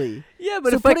cheaply. Yeah,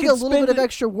 but so if I putting could a little spend bit of it-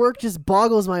 extra work just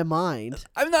boggles my mind.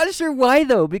 I'm not sure why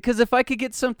though, because if I could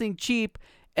get something cheap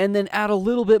and then add a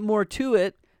little bit more to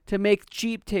it to make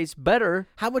cheap taste better,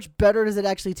 How much better does it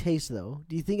actually taste, though?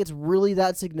 Do you think it's really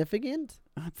that significant?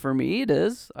 for me it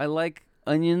is. I like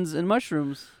onions and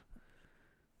mushrooms.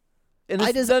 And I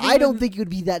it's just not I don't even- think it would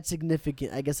be that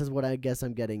significant. I guess is what I guess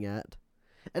I'm getting at.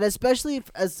 And especially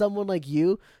as someone like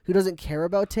you who doesn't care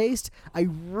about taste, I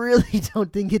really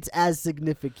don't think it's as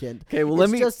significant. Okay, well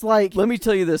It's just like let me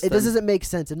tell you this. it then. doesn't make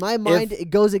sense in my mind. It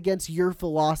goes against your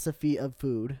philosophy of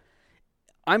food.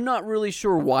 I'm not really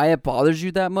sure why it bothers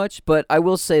you that much, but I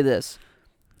will say this.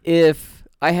 If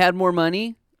I had more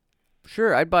money,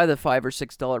 sure, I'd buy the $5 or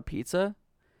 $6 pizza.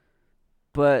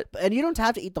 But And you don't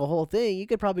have to eat the whole thing. You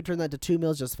could probably turn that to 2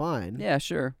 meals just fine. yeah,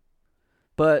 sure.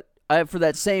 But for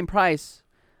that same price,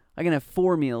 I can have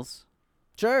 4 meals.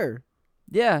 Sure.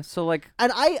 Yeah, so like And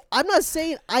I'm not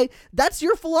saying that's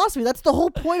your philosophy. That's the whole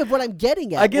point of what I'm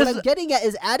getting at. I guess- what I'm getting at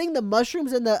is adding the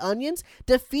mushrooms and the onions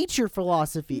defeats your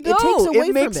philosophy. no, it takes away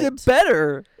it makes from it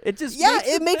better. It just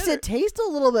makes it taste a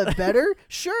little bit better,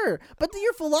 sure. But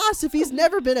your philosophy's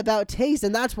never been about taste,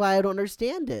 and that's why I don't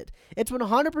understand it. It's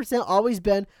 100% always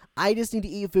been, I just need to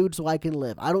eat food so I can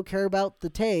live. I don't care about the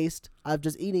taste. I'm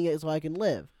just eating it so I can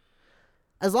live.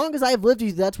 As long as I've lived with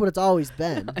you, that's what it's always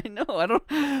been. I know, I don't.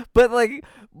 But like,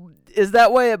 is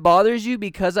that why it bothers you?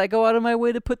 Because I go out of my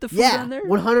way to put the food Yeah, on there.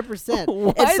 100%.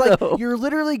 Why, It's like though? you're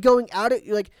literally going out at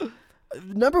like.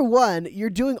 Number one, you're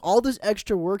doing all this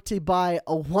extra work to buy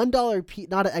a $1 pizza.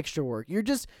 Not an extra work.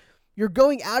 You're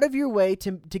going out of your way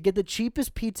to get the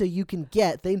cheapest pizza you can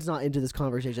get. Thane's not into this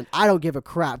conversation. I don't give a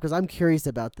crap because I'm curious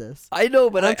about this. I know,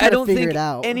 but I'm I trying to don't figure think it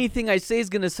out. anything I say is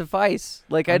gonna suffice.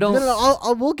 Like I don't.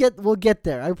 No. We'll get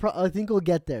there. I think we'll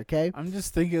get there. Okay. I'm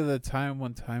just thinking of the time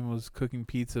one time I was cooking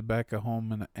pizza back at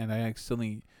home and I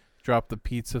accidentally dropped the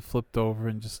pizza, flipped over,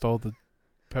 and just all the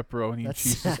pepperoni and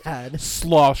cheese That's just sad.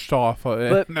 sloshed off of it.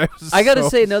 But And was I gotta so-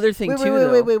 say another thing too.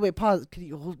 though. Wait. Pause. Can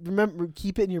you remember?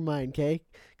 Keep it in your mind, okay?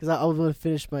 Because I want to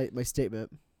finish my statement.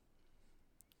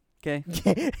 Okay.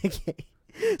 Okay.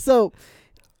 So,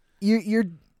 you're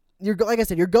like I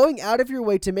said, you're going out of your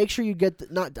way to make sure you get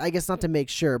not to make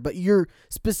sure, but you're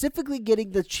specifically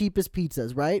getting the cheapest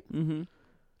pizzas, right? Mm-hmm.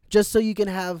 Just so you can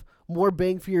have more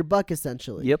bang for your buck,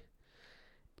 essentially. Yep.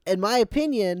 In my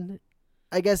opinion,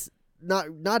 I guess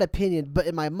not opinion, but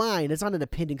in my mind, it's not an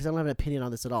opinion because I don't have an opinion on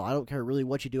this at all. I don't care really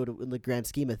what you do in the grand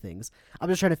scheme of things. I'm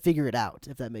just trying to figure it out,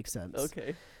 if that makes sense.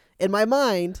 Okay. In my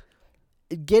mind,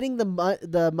 getting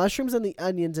the mushrooms and the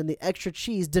onions and the extra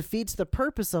cheese defeats the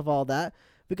purpose of all that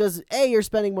because A, you're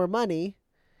spending more money,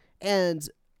 and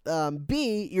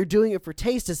B, you're doing it for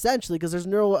taste essentially because there's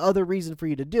no other reason for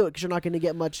you to do it because you're not going to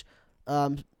get much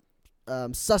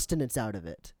sustenance out of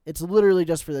it. It's literally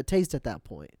just for the taste at that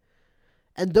point.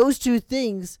 And those two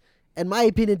things, in my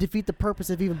opinion, defeat the purpose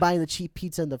of even buying the cheap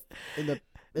pizza in the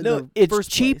No, it's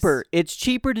first cheaper. place. It's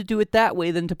cheaper to do it that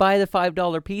way than to buy the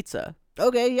 $5 pizza.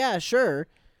 Okay, yeah, sure.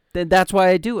 Then that's why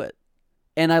I do it.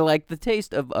 And I like the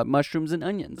taste of mushrooms and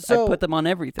onions. I So, put them on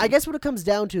everything. I guess what it comes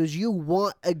down to is you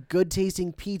want a good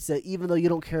tasting pizza even though you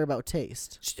don't care about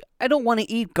taste. I don't want to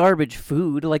eat garbage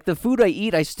food. Like the food I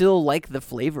eat, I still like the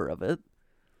flavor of it.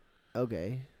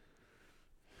 Okay.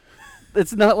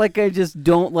 It's not like I just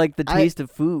don't like the taste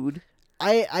of food.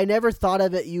 I never thought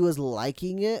of you as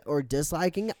liking it or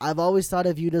disliking it. I've always thought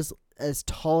of you as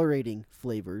tolerating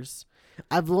flavors.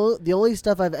 The only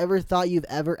stuff I've ever thought you've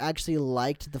ever actually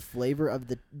liked the flavor of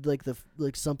the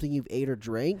something you've ate or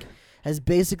drank has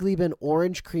basically been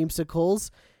orange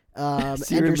creamsicles, and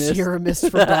your Sierra Mist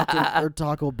from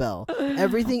Taco Bell.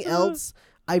 Everything else,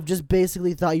 I've just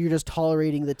basically thought you're just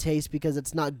tolerating the taste because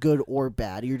it's not good or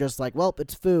bad. You're just like, well,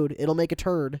 it's food. It'll make a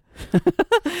turd.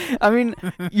 I mean,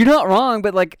 you're not wrong,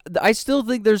 but like I still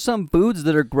think there's some foods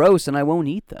that are gross and I won't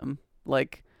eat them.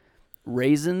 Like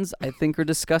raisins, I think are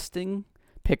disgusting.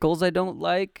 Pickles, I don't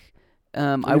like.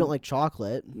 I don't like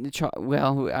chocolate.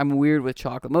 Well, I'm weird with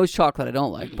chocolate. Most chocolate I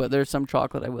don't like, but there's some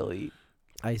chocolate I will eat.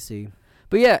 I see.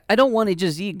 But yeah, I don't want to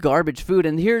just eat garbage food.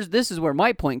 And this is where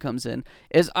my point comes in,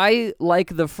 is I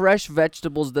like the fresh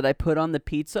vegetables that I put on the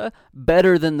pizza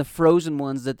better than the frozen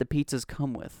ones that the pizzas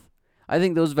come with. I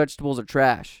think those vegetables are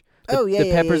trash.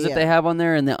 The peppers that they have on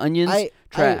there and the onions,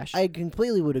 trash. I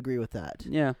completely would agree with that.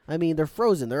 Yeah. I mean, they're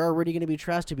frozen. They're already going to be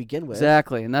trash to begin with.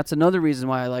 Exactly. And that's another reason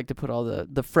why I like to put all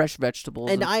the fresh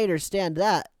vegetables. And I understand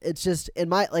that. It's just,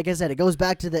 like I said, it goes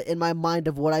back to in my mind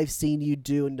of what I've seen you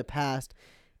do in the past.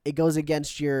 It goes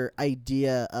against your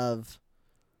idea of,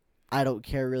 I don't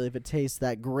care really if it tastes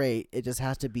that great. It just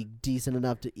has to be decent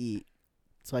enough to eat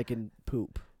so I can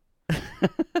poop.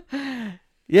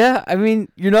 Yeah, I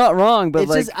mean, you're not wrong, but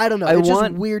it's just, I don't know. It's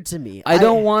just weird to me. I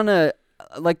don't want to,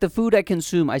 like the food I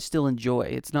consume, I still enjoy.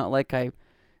 It's not like I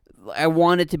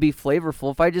want it to be flavorful.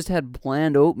 If I just had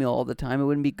bland oatmeal all the time, it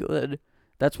wouldn't be good.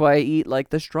 That's why I eat like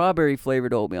the strawberry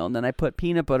flavored oatmeal, and then I put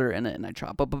peanut butter in it, and I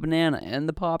chop up a banana and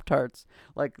the Pop-Tarts.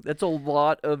 Like that's a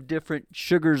lot of different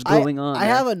sugars going on. I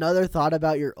have another thought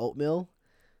about your oatmeal,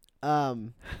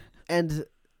 and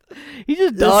he's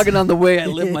just dogging on the way I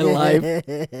live my life.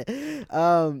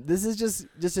 This is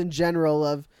just in general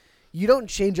of you don't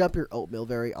change up your oatmeal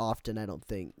very often. I don't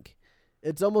think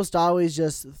it's almost always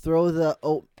just throw the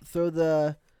old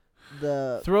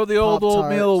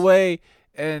oatmeal away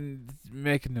and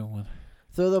make a new one.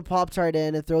 Throw the Pop-Tart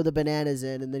in and throw the bananas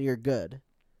in, and then you're good.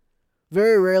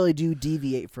 Very rarely do you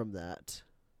deviate from that.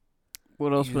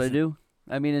 What else would I do?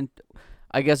 I mean,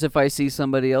 I guess if I see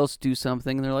somebody else do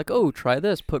something and they're like, oh, try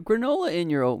this. Put granola in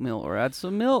your oatmeal or add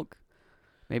some milk.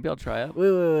 Maybe I'll try it.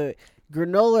 Wait.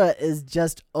 Granola is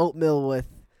just oatmeal with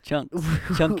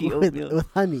chunky oatmeal. with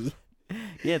honey.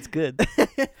 Yeah, it's good.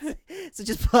 So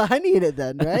just put honey in it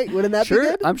then, right? Wouldn't that be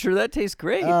good? I'm sure that tastes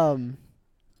great.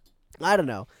 I don't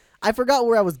know. I forgot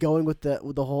where I was going with the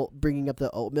whole bringing up the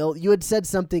oatmeal. You had said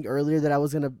something earlier that I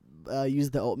was going to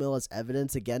use the oatmeal as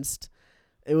evidence against.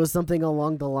 It was something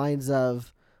along the lines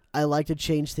of, I like to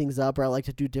change things up or I like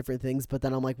to do different things, but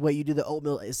then I'm like, wait, you do the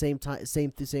oatmeal at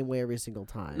the same way every single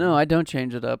time. No, I don't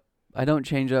change it up. I don't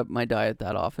change up my diet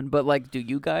that often. But like, do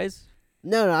you guys?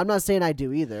 No, I'm not saying I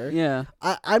do either. Yeah.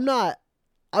 I'm not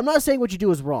saying what you do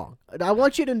is wrong. I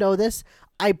want you to know this.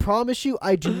 I promise you,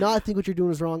 I do not think what you're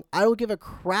doing is wrong. I don't give a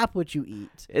crap what you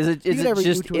eat. Is it just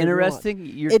interesting?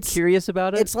 You're curious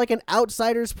about it? It's like an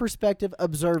outsider's perspective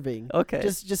observing. Okay.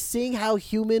 Just seeing how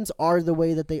humans are the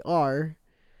way that they are.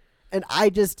 And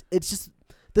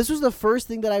this was the first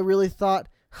thing that I really thought,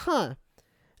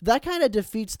 that kind of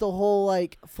defeats the whole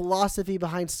like philosophy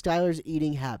behind Skylar's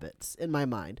eating habits in my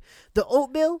mind. The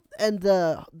oatmeal and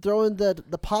the throwing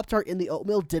the Pop-Tart in the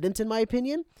oatmeal didn't, in my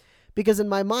opinion. Because in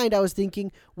my mind, I was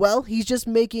thinking, well, he's just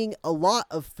making a lot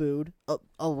of food.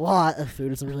 A lot of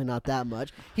food. It's really not that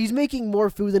much. He's making more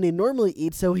food than he normally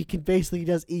eats, so he can basically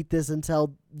just eat this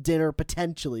until dinner,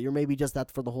 potentially. Or maybe just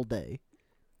that for the whole day.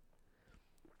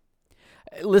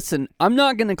 Listen, I'm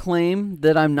not going to claim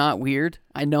that I'm not weird.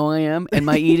 I know I am. And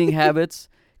my eating habits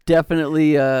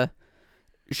definitely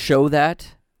show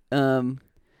that.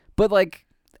 But, like,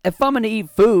 if I'm going to eat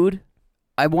food,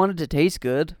 I want it to taste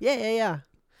good. Yeah.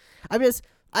 I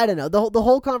don't know. The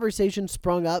whole conversation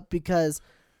sprung up because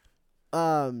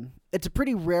it's a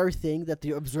pretty rare thing that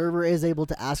the observer is able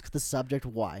to ask the subject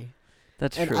why.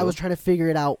 That's true. And I was trying to figure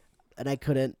it out, and I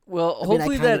couldn't. Well,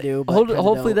 hopefully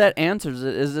that answers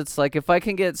it. It's like if I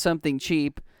can get something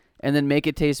cheap and then make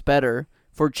it taste better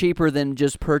for cheaper than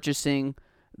just purchasing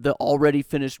the already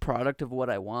finished product of what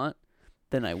I want,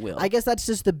 then I will. I guess that's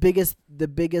just the biggest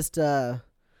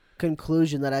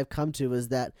conclusion that I've come to is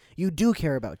that you do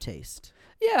care about taste.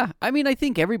 Yeah, I mean, I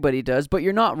think everybody does, but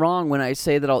you're not wrong when I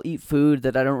say that I'll eat food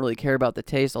that I don't really care about the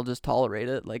taste. I'll just tolerate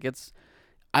it. Like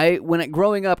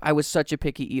growing up, I was such a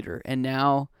picky eater, and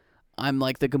now I'm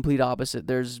like the complete opposite.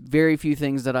 There's very few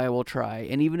things that I will try,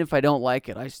 and even if I don't like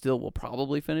it, I still will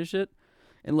probably finish it,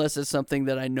 unless it's something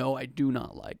that I know I do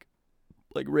not like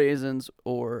raisins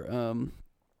or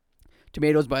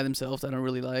tomatoes by themselves. I don't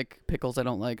really like pickles. I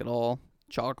don't like at all.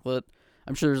 Chocolate.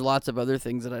 I'm sure there's lots of other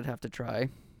things that I'd have to try.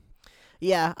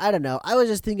 Yeah, I don't know. I was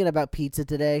just thinking about pizza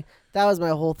today. That was my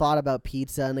whole thought about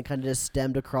pizza, and it kind of just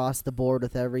stemmed across the board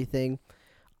with everything.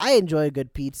 I enjoy a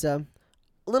good pizza.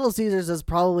 Little Caesars is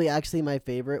probably actually my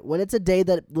favorite. When it's a day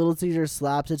that Little Caesars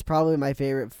slaps, it's probably my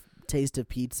favorite taste of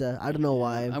pizza. I don't know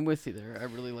why. I'm with you there. I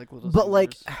really like Little Caesars. But,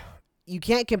 like, you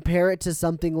can't compare it to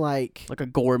something like a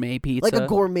gourmet pizza. Like a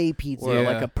gourmet pizza. Or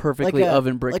like a perfectly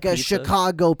oven brick like pizza. Like a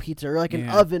Chicago pizza or like an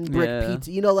oven brick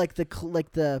pizza. You know, like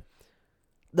the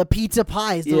pizza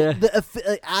pies,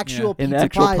 the actual pizza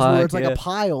pies where it's like a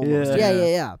pie almost.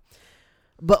 Yeah.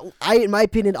 But in my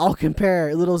opinion, I'll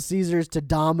compare Little Caesars to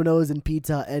Domino's and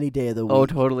Pizza Hut any day of the week. Oh,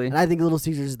 totally. And I think Little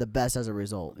Caesars is the best as a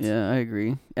result. Yeah, I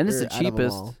agree. And it's the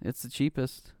cheapest. It's the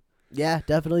cheapest. Yeah,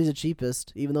 definitely the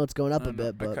cheapest, even though it's going up a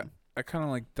bit. But I kind of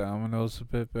like Domino's a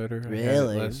bit better. Really? I had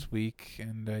it last week,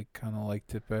 and I kind of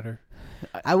liked it better.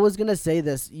 I was going to say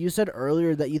this. You said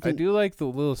earlier that you think... I do like the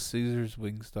Little Caesars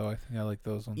wings, though. I think I like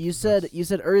those ones. You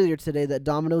said earlier today that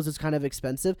Domino's is kind of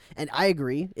expensive, and I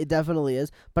agree. It definitely is.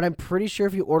 But I'm pretty sure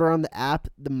if you order on the app,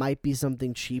 there might be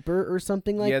something cheaper or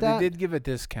something like that. Yeah, they did give a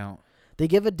discount. They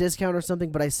give a discount or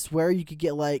something, but I swear you could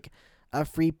get like a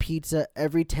free pizza.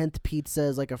 Every 10th pizza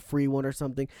is like a free one or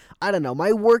something. I don't know.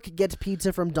 My work gets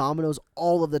pizza from Domino's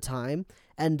all of the time,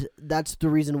 and that's the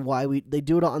reason why they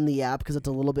do it on the app, because it's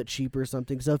a little bit cheaper or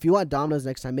something. So if you want Domino's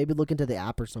next time, maybe look into the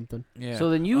app or something. Yeah. So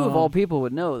then you, of all people,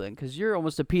 would know then, because you're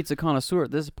almost a pizza connoisseur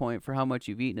at this point for how much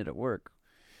you've eaten it at work.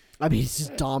 I mean, it's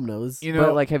just Domino's. You know,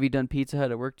 but like, have you done Pizza Hut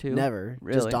at work too? Never.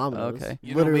 Really? Just Domino's. Okay.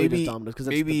 Literally just Domino's, because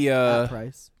it's the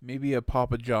price. Maybe a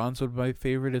Papa John's would be my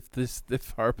favorite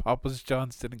if our Papa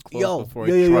John's didn't close before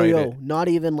I tried it. Not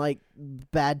even like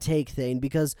bad take thing,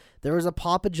 because there was a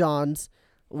Papa John's.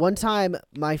 One time,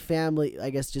 my family, I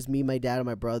guess just me, my dad, and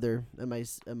my brother, and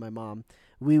my mom,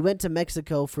 we went to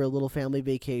Mexico for a little family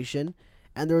vacation,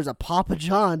 and there was a Papa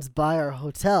John's by our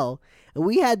hotel, and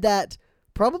we had that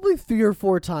probably 3 or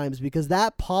 4 times, because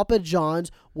that Papa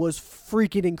John's was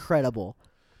freaking incredible.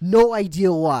 No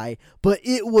idea why, but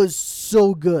it was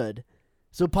so good.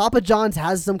 So Papa John's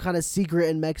has some kind of secret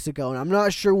in Mexico, and I'm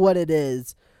not sure what it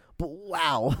is, but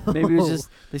wow. Maybe it was just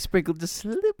they sprinkled just a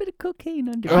little bit of cocaine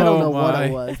under it. I don't know what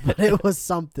it was, but it was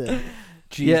something.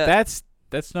 Jeez, yeah.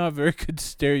 That's not a very good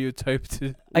stereotype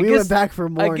to. We went back for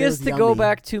more. I guess to go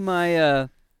back to my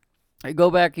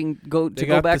go back to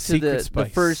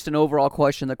the first and overall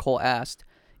question that Cole asked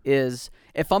is,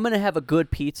 if I'm going to have a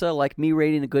good pizza, like me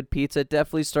rating a good pizza, it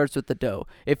definitely starts with the dough.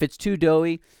 If it's too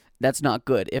doughy, that's not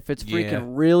good. If it's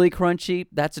freaking really crunchy,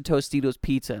 that's a Tostitos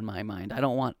pizza in my mind. I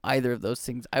don't want either of those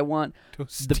things. I want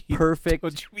the perfect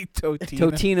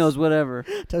Totino's, whatever.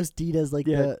 Tostitos, like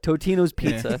Totino's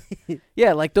pizza.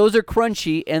 Yeah, like those are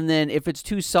crunchy, and then if it's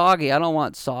too soggy, I don't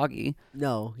want soggy.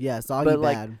 No, soggy but bad.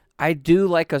 Like, I do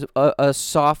like a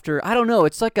softer, I don't know,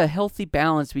 it's like a healthy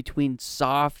balance between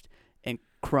soft and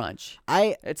crunch.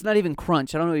 It's not even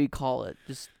crunch. I don't know what you call it.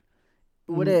 Just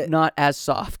not as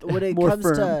soft. When it more comes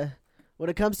firm. When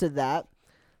it comes to that,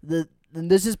 and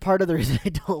this is part of the reason I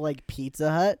don't like Pizza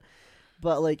Hut,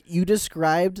 but like you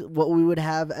described what we would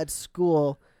have at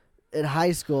school, in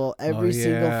high school, every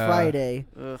single Friday.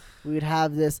 Ugh. We would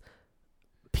have this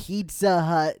Pizza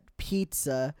Hut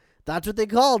pizza. That's what they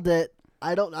called it.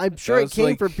 I'm sure it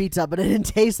came from Pizza Hut, but it didn't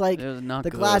taste like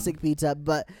the classic pizza.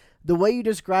 But the way you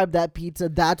described that pizza,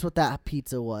 that's what that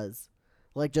pizza was.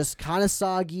 Like, just kind of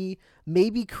soggy,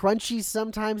 maybe crunchy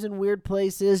sometimes in weird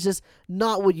places, just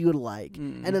not what you would like.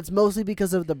 And it's mostly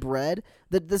because of the bread.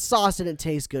 The sauce didn't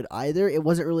taste good either. It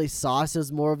wasn't really sauce. It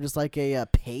was more of just like a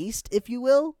paste, if you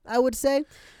will, I would say.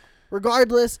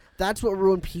 Regardless, that's what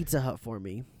ruined Pizza Hut for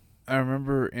me. I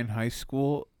remember in high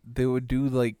school, they would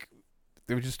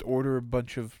just order a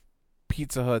bunch of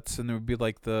Pizza Huts, and there would be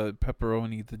like the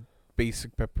pepperoni, the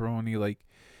basic pepperoni, like,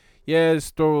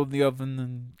 just throw it in the oven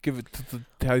and give it to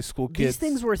the high school kids. These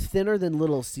things were thinner than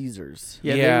Little Caesars.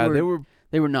 Yeah,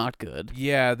 they were not good.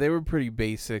 Yeah, they were pretty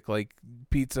basic. Like,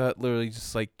 Pizza Hut literally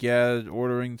just like,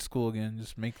 ordering school again,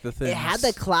 just make the things. It had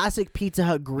that classic Pizza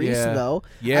Hut grease, though.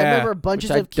 Yeah. I remember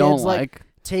bunches of kids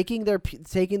taking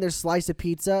their slice of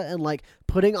pizza and like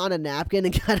putting on a napkin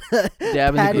and kind of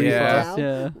Dabbing the patting grease it Yeah. sauce. down.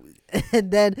 Yeah.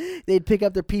 And then they'd pick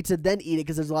up their pizza, then eat it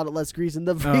because there's a lot of less grease, and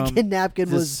the freaking napkin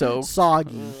just was soaked.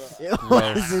 soggy.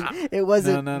 It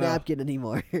wasn't No. napkin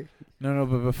anymore. No,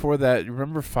 but before that, you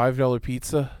remember $5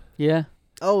 pizza? Yeah.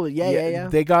 Oh yeah.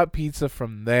 They got pizza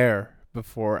from there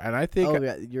before, and I think Oh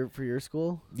yeah, for your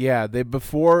school. yeah, they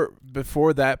before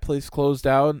that place closed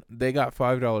down, they got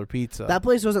 $5 pizza. That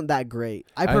place wasn't that great.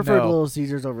 I I preferred know. Little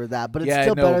Caesars over that, but it's Yeah, I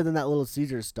still know. better than that Little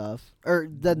Caesars stuff, or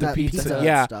than The that pizza- Pizza Hut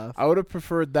yeah. stuff. I would have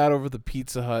preferred that over the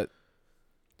Pizza Hut.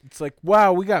 It's like,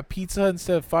 wow, we got Pizza Hut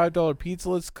instead of $5 pizza.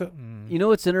 Let's go. You know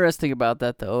what's interesting about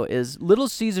that though is Little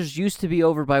Caesars used to be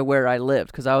over by where I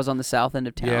lived because I was on the south end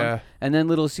of town, Yeah, and then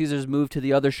Little Caesars moved to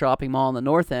the other shopping mall on the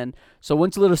north end. So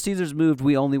once Little Caesars moved,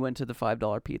 we only went to the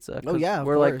 $5 pizza. Oh 'cause yeah, of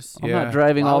we're course. like, I'm Yeah. not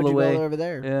driving Why all would the you way. go over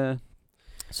there? Yeah.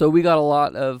 So we got a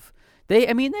lot of they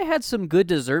had some good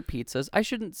dessert pizzas.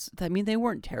 They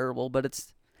weren't terrible, but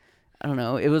I don't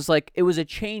know. It was a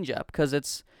change up because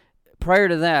it's prior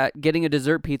to that, getting a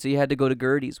dessert pizza, you had to go to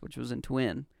Gertie's, which was in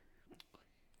Twin.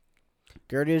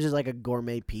 Gertie's is like a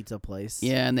gourmet pizza place.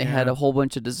 Yeah, and they had Yeah. a whole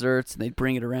bunch of desserts and they'd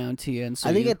bring it around to you and so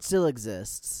I think you- it still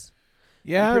exists.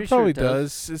 yeah, pretty it sure probably it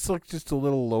does. does. It's like just a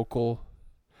little local.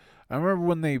 I remember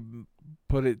when they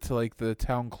put it to like the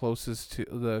town closest to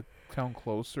the town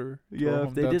closer. to our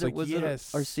if they hometown. did It's it like, was yes.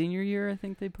 it our senior year, I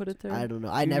think they put it there. I don't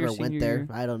know. I Junior, never senior went there. year.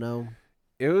 I don't know.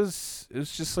 It was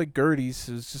just like Gertie's.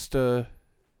 It was just a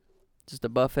Just a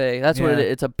buffet. That's what it Yeah.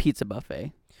 is. It's a pizza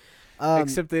buffet.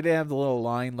 except they didn't have the little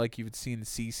line like you would see in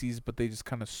CC's, but they just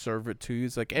kind of serve it to you.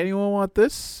 It's like, anyone want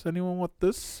this? Anyone want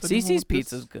this? Anyone CC's want this?"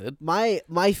 pizza's good.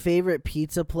 My favorite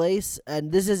pizza place,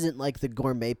 and this isn't like the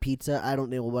gourmet pizza. I don't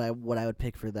know what I would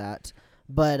pick for that.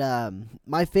 But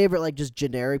my favorite, like just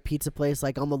generic pizza place,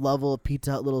 like on the level of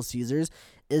Pizza Hut, Little Caesars,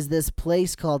 is this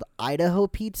place called Idaho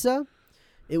Pizza.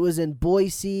 It was in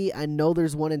Boise. I know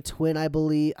there's one in Twin, I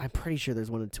believe. I'm pretty sure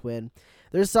there's one in Twin.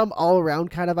 There's some all around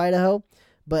kind of Idaho,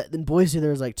 but in Boise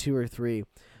there's like 2 or 3.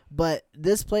 But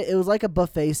this place, it was like a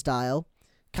buffet style,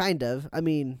 kind of. I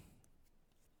mean,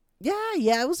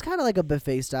 yeah, it was kind of like a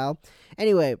buffet style.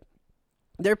 Anyway,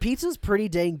 their pizza's pretty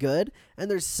dang good, and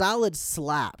their salad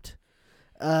slapped.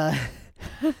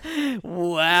 Wow.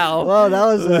 Well, that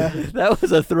was a that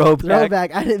was a throwback.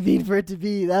 throwback. I didn't mean for it to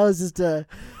be. That was just that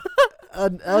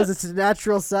was just a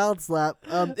natural salad slap.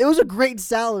 It was a great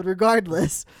salad,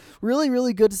 regardless. Really,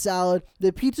 really good salad.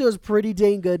 The pizza was pretty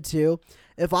dang good too.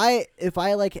 If I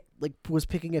like was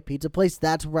picking a pizza place,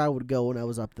 that's where I would go when I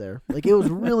was up there. Like it was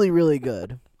really, really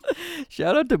good.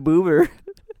 Shout out to Boober.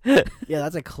 Yeah,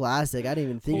 that's a classic. I didn't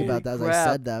even think about that as I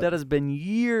said that. That has been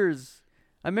years.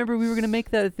 I remember we were gonna make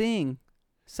that a thing.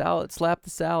 Salad, slap the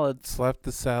salad. Slap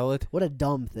the salad. What a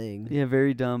dumb thing. Yeah,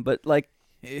 very dumb, but like,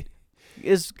 It,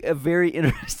 is a very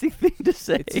interesting thing to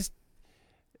say. it's just,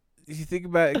 if you think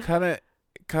about it,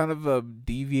 kind of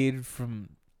deviated from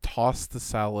toss the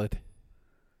salad.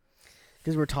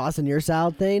 Because we're tossing your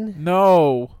salad thing.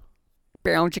 No,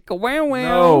 Bow chicka wow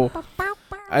wow. no.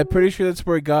 I'm pretty sure that's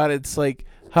where it got it. It's like,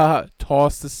 haha,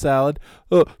 toss the salad,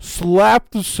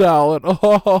 slap the salad.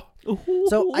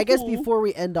 So I guess before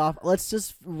we end off, let's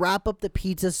just wrap up the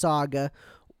pizza saga.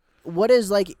 What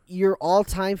is like your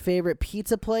all-time favorite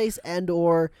pizza place and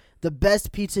or the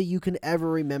best pizza you can ever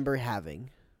remember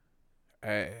having?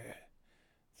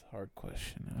 It's a hard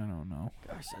question. I don't know.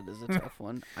 Gosh, that is a tough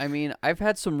one. I mean, I've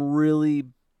had some really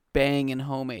banging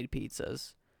homemade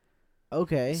pizzas.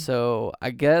 Okay. So I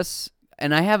guess,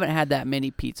 and I haven't had that many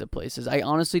pizza places. I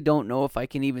honestly don't know if I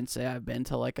can even say I've been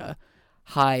to like a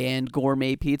high-end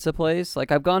gourmet pizza place.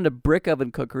 Like I've gone to brick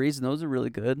oven cookeries, and those are really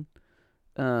good.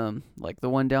 Like the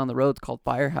one down the road, it's called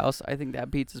Firehouse. I think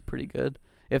that pizza's pretty good.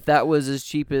 If that was as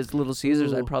cheap as Little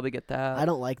Caesars, Ooh. I'd probably get that. I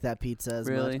don't like that pizza as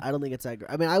Really? much. I don't think it's that great.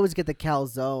 I mean, I always get the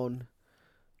calzone.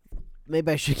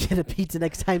 Maybe I should get a pizza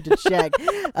next time to check.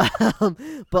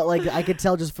 But like I could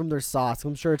tell just from their sauce.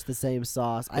 I'm sure it's the same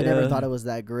sauce. I never Yeah. thought it was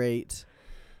that great.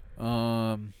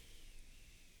 I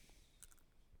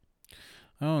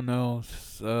don't know.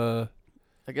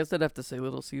 I guess I'd have to say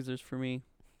Little Caesars for me.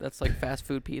 That's like fast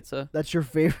food pizza. That's your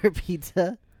favorite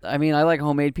pizza? I mean, I like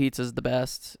homemade pizzas the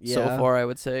best so Yeah. far, I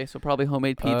would say. So probably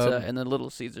homemade pizza Um, and then Little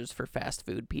Caesars for fast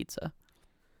food pizza.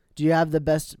 Do you have the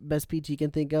best pizza you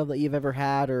can think of that you've ever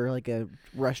had, or like a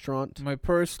restaurant? My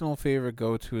personal favorite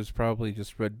go-to is probably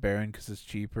just Red Baron because it's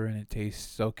cheaper and it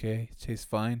tastes okay. It tastes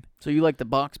fine. So you like the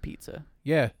box pizza?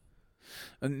 Yeah.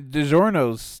 And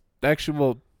DiGiorno's actually,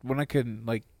 well, when I can,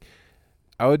 like,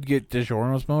 I would get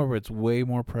DiGiorno's more, but it's way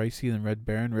more pricey than Red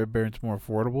Baron. Red Baron's more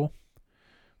affordable.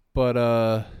 But,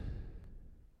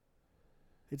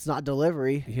 It's not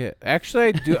delivery. Yeah, actually,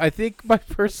 I do. I think my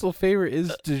personal favorite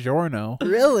is DiGiorno.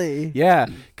 Really? Yeah,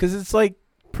 because it's like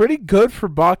pretty good for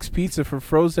box pizza for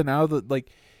frozen out. Like,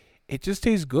 it just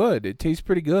tastes good. It tastes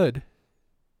pretty good.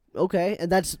 Okay, and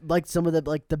that's like some of the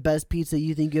best pizza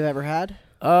you think you've ever had.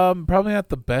 Probably not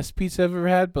the best pizza I've ever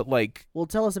had, but like, Well,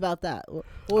 tell us about that. What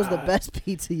was the best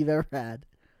pizza you've ever had?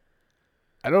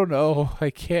 I don't know. I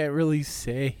can't really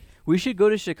say. We should go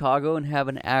to Chicago and have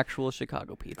an actual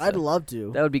Chicago pizza. I'd love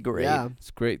to. That would be great. Yeah. It's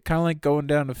great. Kind of like going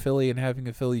down to Philly and having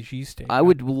a Philly cheesesteak. I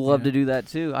would love Yeah. to do that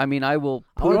too. I mean, I will.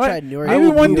 I want You know to what? try New York. Maybe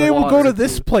will one do day we'll lots go to of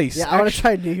this food. place. Yeah, I want to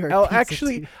try New York. I'll pizza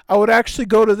actually, too. I would actually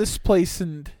go to this place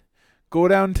and go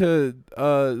down to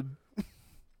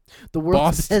The world's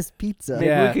Boston. best pizza. Maybe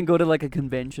Yeah. we can go to like a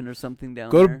convention or something down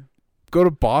Go to- there. go to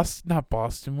Boston. Not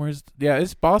Boston.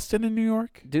 Is Boston in New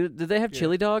York? Did they have Yeah.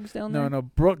 chili dogs down there?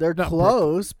 No, They're not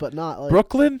close, but not like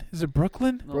Brooklyn? Is it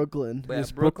Brooklyn? No, Brooklyn. Yeah,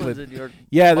 It's Brooklyn's Brooklyn. in New York.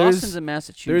 Yeah, Boston's in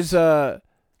Massachusetts.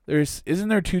 there's isn't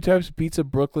there two types of pizza,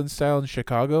 Brooklyn style and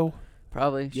Chicago?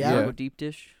 Probably Yeah. Chicago deep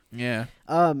dish. Yeah.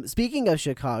 Speaking of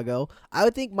Chicago, I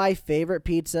would think my favorite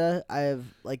pizza I've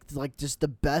like just the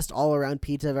best all around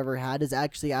pizza I've ever had is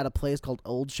actually at a place called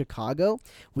Old Chicago.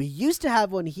 We used to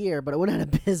have one here, but it went out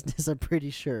of business. I'm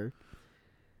pretty sure.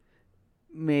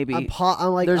 Maybe. I'm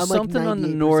There's I'm something on the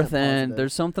 98% north end. positive.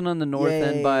 There's something on the north Yeah,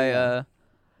 end yeah, by yeah.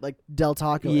 Like Del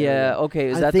Taco. yeah. area. Okay,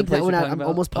 is I that think the place that went you're out. talking I'm about?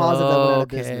 almost positive that went out of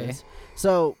Okay. business.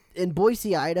 So in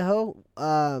Boise, Idaho,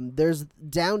 there's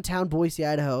downtown Boise,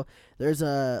 Idaho. There's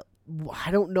a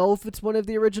I don't know if it's one of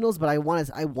the originals, but I want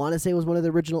to say it was one of the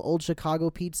original Old Chicago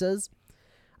pizzas.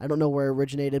 I don't know where it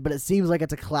originated, but it seems like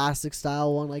it's a classic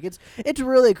style one. Like it's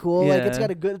really cool. Like it's Yeah.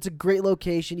 it's a great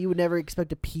location. You would never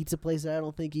expect a pizza place there, I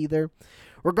don't think either.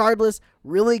 Regardless,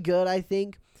 really good, I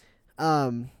think.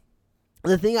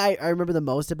 The thing I remember the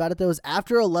most about it though is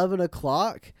after 11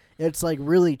 o'clock, it's like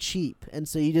really cheap, and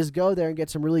so you just go there and get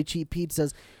some really cheap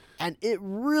pizzas. And it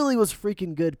really was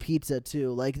freaking good pizza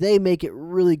too. Like they make it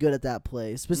really good at that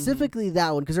place, specifically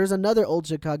that one, because there's another Old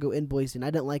Chicago in Boise, and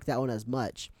I didn't like that one as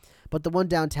much, but the one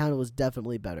downtown was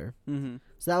definitely better. Mm-hmm.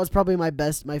 So that was probably my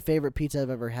favorite pizza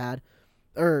I've ever had,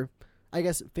 or I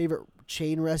guess favorite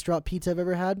chain restaurant pizza I've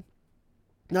ever had.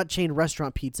 Not chain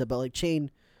restaurant pizza, but like chain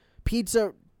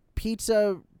pizza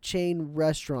chain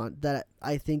restaurant that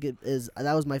I think it is.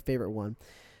 That was my favorite one.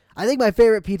 I think my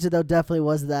favorite pizza though definitely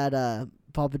was that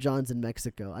Papa John's in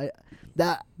Mexico.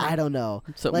 I don't know.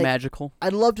 So Like, magical.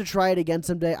 I'd love to try it again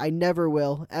someday. I never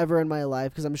will ever in my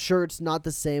life because I'm sure it's not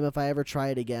the same if I ever try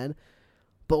it again.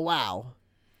 But wow,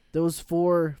 those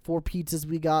four pizzas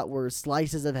we got were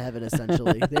slices of heaven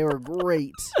essentially. They were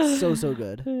great, so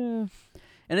good.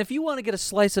 And if you want to get a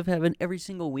slice of heaven every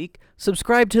single week,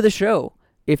 subscribe to the show.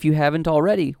 If you haven't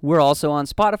already, we're also on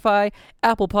Spotify,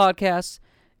 Apple Podcasts,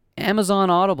 Amazon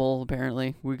Audible.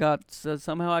 Apparently, we got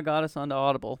somehow I got us onto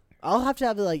Audible. I'll have to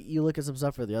have you look at some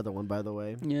stuff for the other one, by the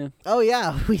way. Yeah, Oh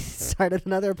yeah, we started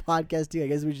another podcast too. I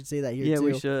guess we should say that here yeah, too.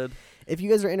 we should. If you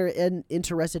guys are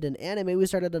interested in anime, we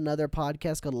started another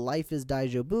podcast called Life is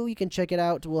Daijobu. You can check it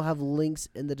out. We'll have links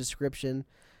in the description,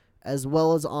 as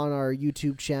well as on our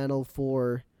YouTube channel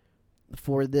for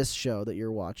this show that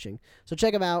you're watching. So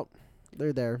check them out.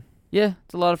 They're there. Yeah,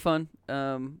 it's a lot of fun.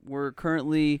 We're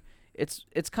currently it's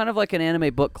kind of like an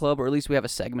anime book club, or at least we have a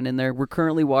segment in there. We're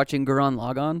currently watching Gurren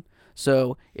Lagann.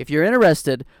 So if you're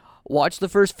interested, watch the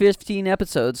first 15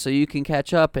 episodes so you can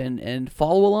catch up and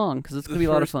follow along because it's gonna be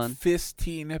a lot of fun.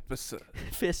 15 episode.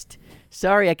 Fist.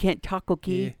 Sorry, I can't talk.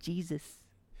 Okay, Yeah. Jesus.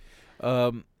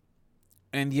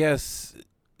 And yes,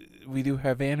 we do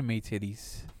have anime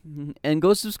titties. Mhm. And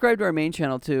go subscribe to our main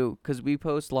channel too, because we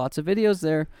post lots of videos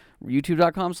there.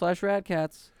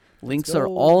 YouTube.com/radcats. Links are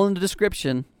go. all in the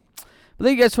description. But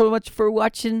thank you guys so much for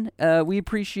watching. We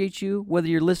appreciate you, whether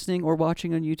you're listening or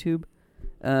watching on YouTube.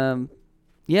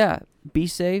 Yeah, be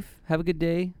safe. Have a good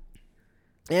day.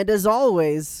 And as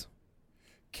always,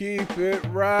 Keep it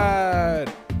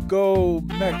rad. Go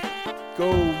mech.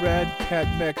 Go rad cat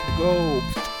mech. Go.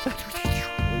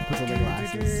 we put on the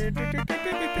glasses.